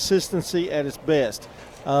Patriots. Consistency at its best.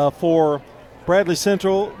 For Bradley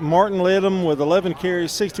Central, Martin led them with 11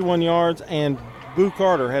 carries, 61 yards, and Boo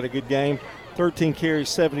Carter had a good game, 13 carries,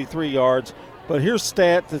 73 yards. But here's a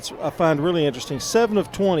stat that I find really interesting. 7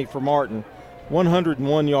 of 20 for Martin,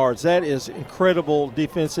 101 yards. That is incredible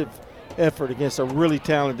defensive effort against a really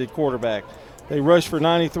talented quarterback. They rushed for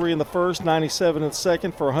 93 in the first, 97 in the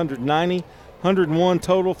second for 190, 101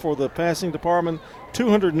 total for the passing department,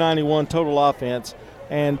 291 total offense.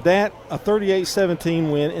 And that, a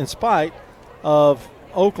 38-17 win in spite of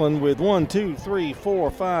Oakland with 1, 2, 3,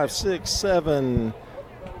 4, 5, 6, 7,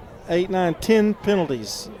 8, 9, 10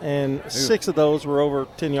 penalties. And 6 of those were over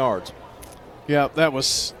 10 yards. Yeah, that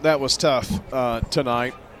was tough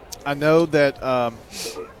tonight. I know that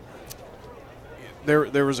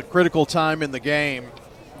there was a critical time in the game,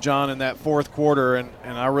 John, in that fourth quarter, and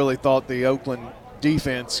I really thought the Oakland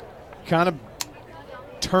defense kind of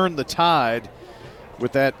turned the tide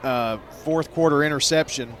with that fourth quarter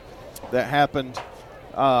interception that happened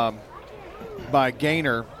by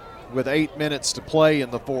Gaynor with 8 minutes to play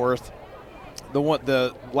in the fourth.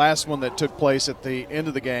 The last one that took place at the end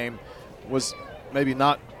of the game was maybe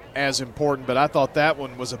not as important, but I thought that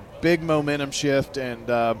one was a big momentum shift, and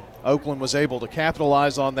Oakland was able to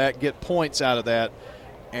capitalize on that, get points out of that,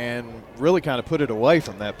 and really kind of put it away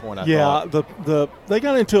from that point, I thought. They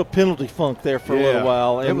got into a penalty funk there for a little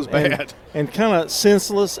while. And, it was bad. And kind of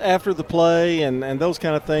senseless after the play and those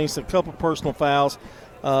kind of things, a couple personal fouls.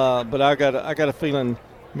 But I got a feeling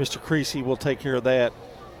Mr. Creasy will take care of that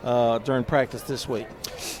during practice this week.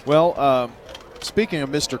 Well, speaking of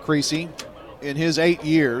Mr. Creasy, in his 8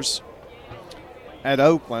 years at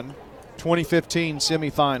Oakland, 2015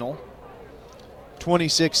 semifinal,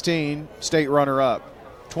 2016 state runner-up,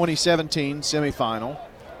 2017 semifinal,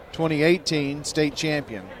 2018 state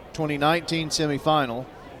champion, 2019 semifinal,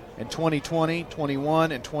 and 2020,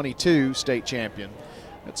 21, and 22 state champion.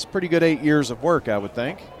 That's a pretty good 8 years of work, I would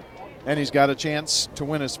think. And he's got a chance to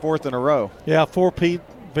win his 4th in a row. Yeah, 4-Pete,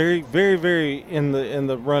 very, very, very in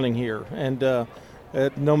the running here. And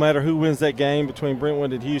no matter who wins that game between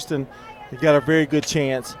Brentwood and Houston, they've got a very good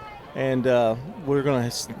chance. And we're going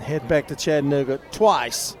to head back to Chattanooga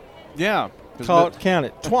twice. Yeah. Count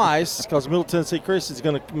it twice, because Middle Tennessee Christian is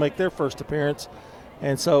going to make their first appearance.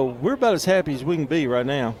 And so we're about as happy as we can be right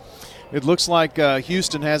now. It looks like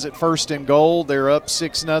Houston has it first and goal. They're up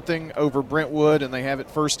 6-0 over Brentwood, and they have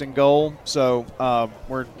it first and goal. So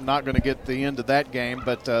we're not going to get the end of that game.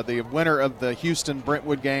 But the winner of the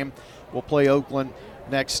Houston-Brentwood game will play Oakland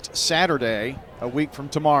next Saturday, a week from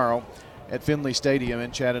tomorrow, at Finley Stadium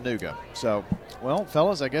in Chattanooga. So, well,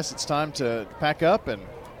 fellas, I guess it's time to pack up and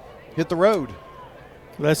hit the road.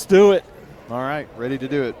 Let's do it. All right, ready to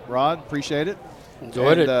do it. Rod, appreciate it.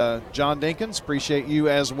 Enjoyed it. John Dinkins, appreciate you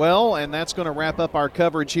as well. And that's going to wrap up our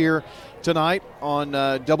coverage here tonight on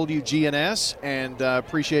WGNS, and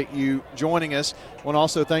appreciate you joining us. I want to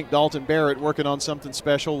also thank Dalton Barrett, working on something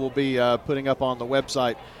special we'll be putting up on the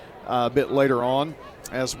website a bit later on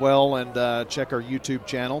as well, and check our YouTube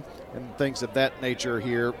channel and things of that nature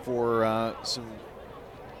here for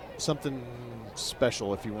something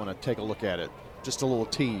special if you want to take a look at it. Just a little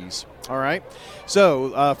tease. All right.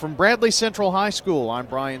 So from Bradley Central High School, I'm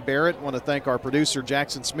Brian Barrett. I want to thank our producer,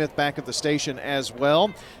 Jackson Smith, back at the station as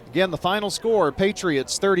well. Again, the final score,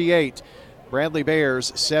 Patriots 38, Bradley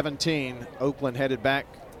Bears 17. Oakland headed back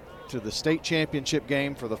to the state championship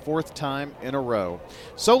game for the 4th time in a row.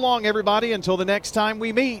 So long, everybody, until the next time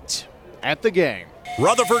we meet at the game.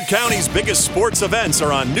 Rutherford County's biggest sports events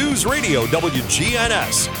are on News Radio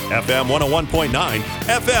WGNS, FM 101.9,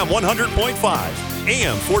 FM 100.5,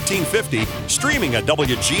 AM 1450, streaming at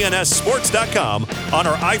WGNSSports.com, on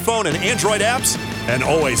our iPhone and Android apps, and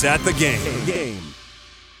always at the game.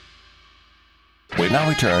 We now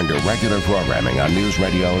return to regular programming on News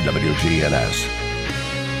Radio WGNS.